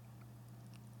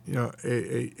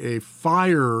 a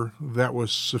fire that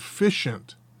was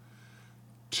sufficient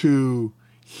to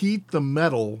heat the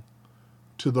metal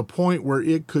to the point where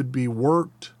it could be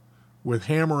worked with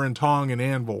hammer and tong and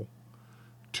anvil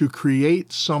to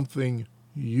create something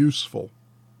useful.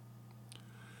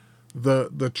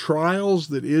 The trials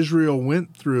that Israel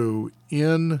went through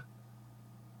in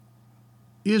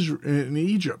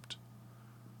Egypt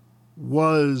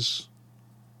was,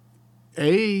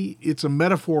 it's a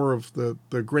metaphor of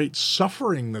the great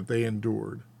suffering that they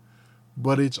endured,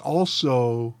 but it's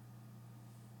also,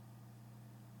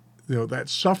 that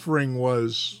suffering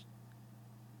was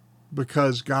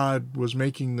because God was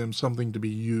making them something to be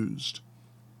used.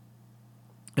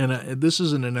 And this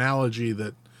is an analogy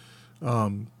that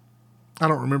I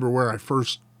don't remember where I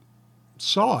first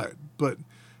saw it, but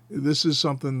this is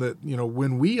something that,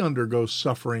 when we undergo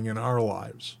suffering in our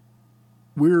lives,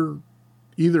 we're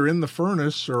either in the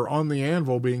furnace or on the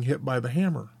anvil being hit by the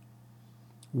hammer.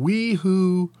 We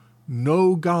who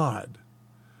know God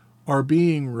are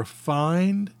being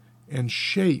refined and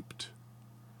shaped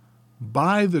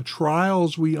by the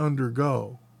trials we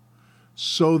undergo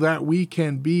so that we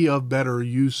can be of better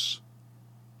use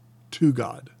to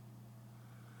God.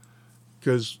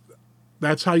 Because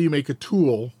that's how you make a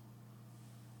tool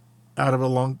out of a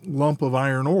lump of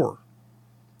iron ore.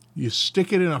 You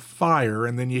stick it in a fire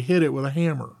and then you hit it with a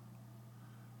hammer.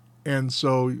 And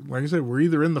so, like I said, we're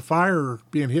either in the fire or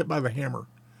being hit by the hammer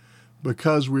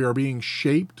because we are being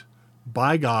shaped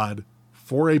by God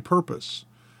for a purpose.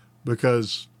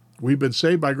 Because we've been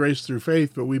saved by grace through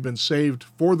faith, but we've been saved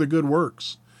for the good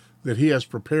works that He has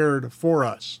prepared for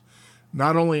us.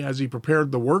 Not only has He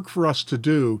prepared the work for us to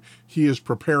do, He is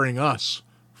preparing us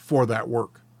for that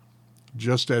work,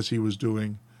 just as He was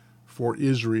doing for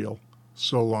Israel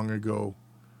so long ago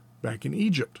back in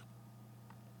Egypt.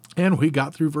 And we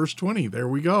got through verse 20. There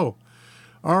we go.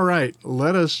 All right,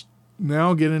 let us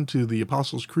now get into the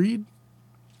Apostles' Creed.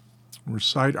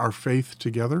 Recite our faith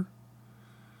together.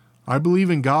 I believe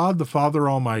in God, the Father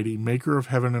Almighty, maker of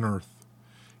heaven and earth,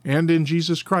 and in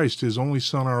Jesus Christ, His only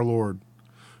Son, our Lord,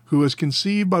 who was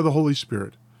conceived by the Holy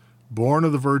Spirit, born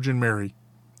of the Virgin Mary,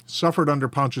 suffered under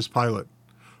Pontius Pilate,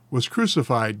 was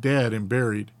crucified, dead, and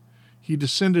buried. He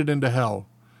descended into hell.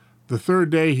 The third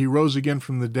day He rose again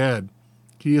from the dead.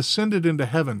 He ascended into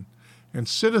heaven, and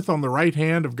sitteth on the right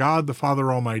hand of God the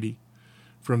Father Almighty.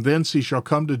 From thence He shall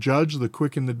come to judge the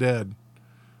quick and the dead.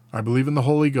 I believe in the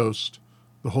Holy Ghost,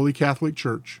 the Holy Catholic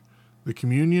Church, the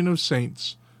communion of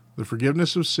saints, the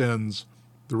forgiveness of sins,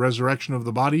 the resurrection of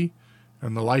the body,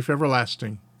 and the life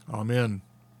everlasting. Amen.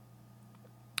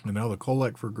 And now the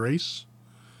collect for grace.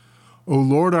 O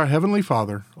Lord, our heavenly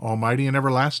Father, almighty and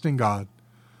everlasting God,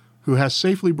 who hast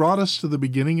safely brought us to the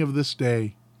beginning of this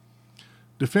day,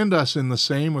 defend us in the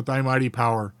same with thy mighty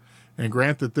power, and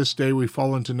grant that this day we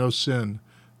fall into no sin,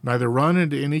 neither run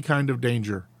into any kind of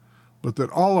danger, but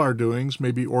that all our doings may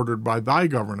be ordered by thy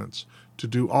governance, to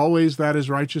do always that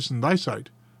is righteous in thy sight,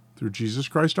 through Jesus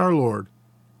Christ our Lord.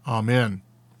 Amen.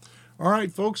 All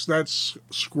right, folks, that's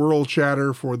Squirrel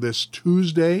Chatter for this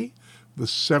Tuesday, the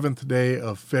 7th day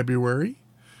of February.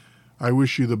 I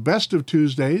wish you the best of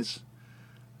Tuesdays.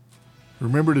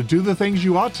 Remember to do the things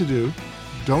you ought to do.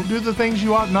 Don't do the things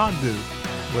you ought not do.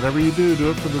 Whatever you do,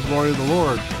 do it for the glory of the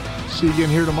Lord. See you again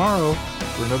here tomorrow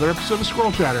for another episode of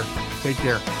Squirrel Chatter. Take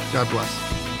care. God bless.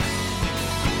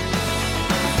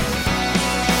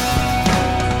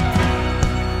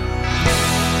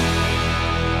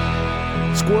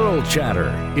 Squirrel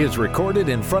Chatter is recorded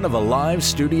in front of a live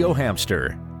studio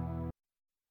hamster.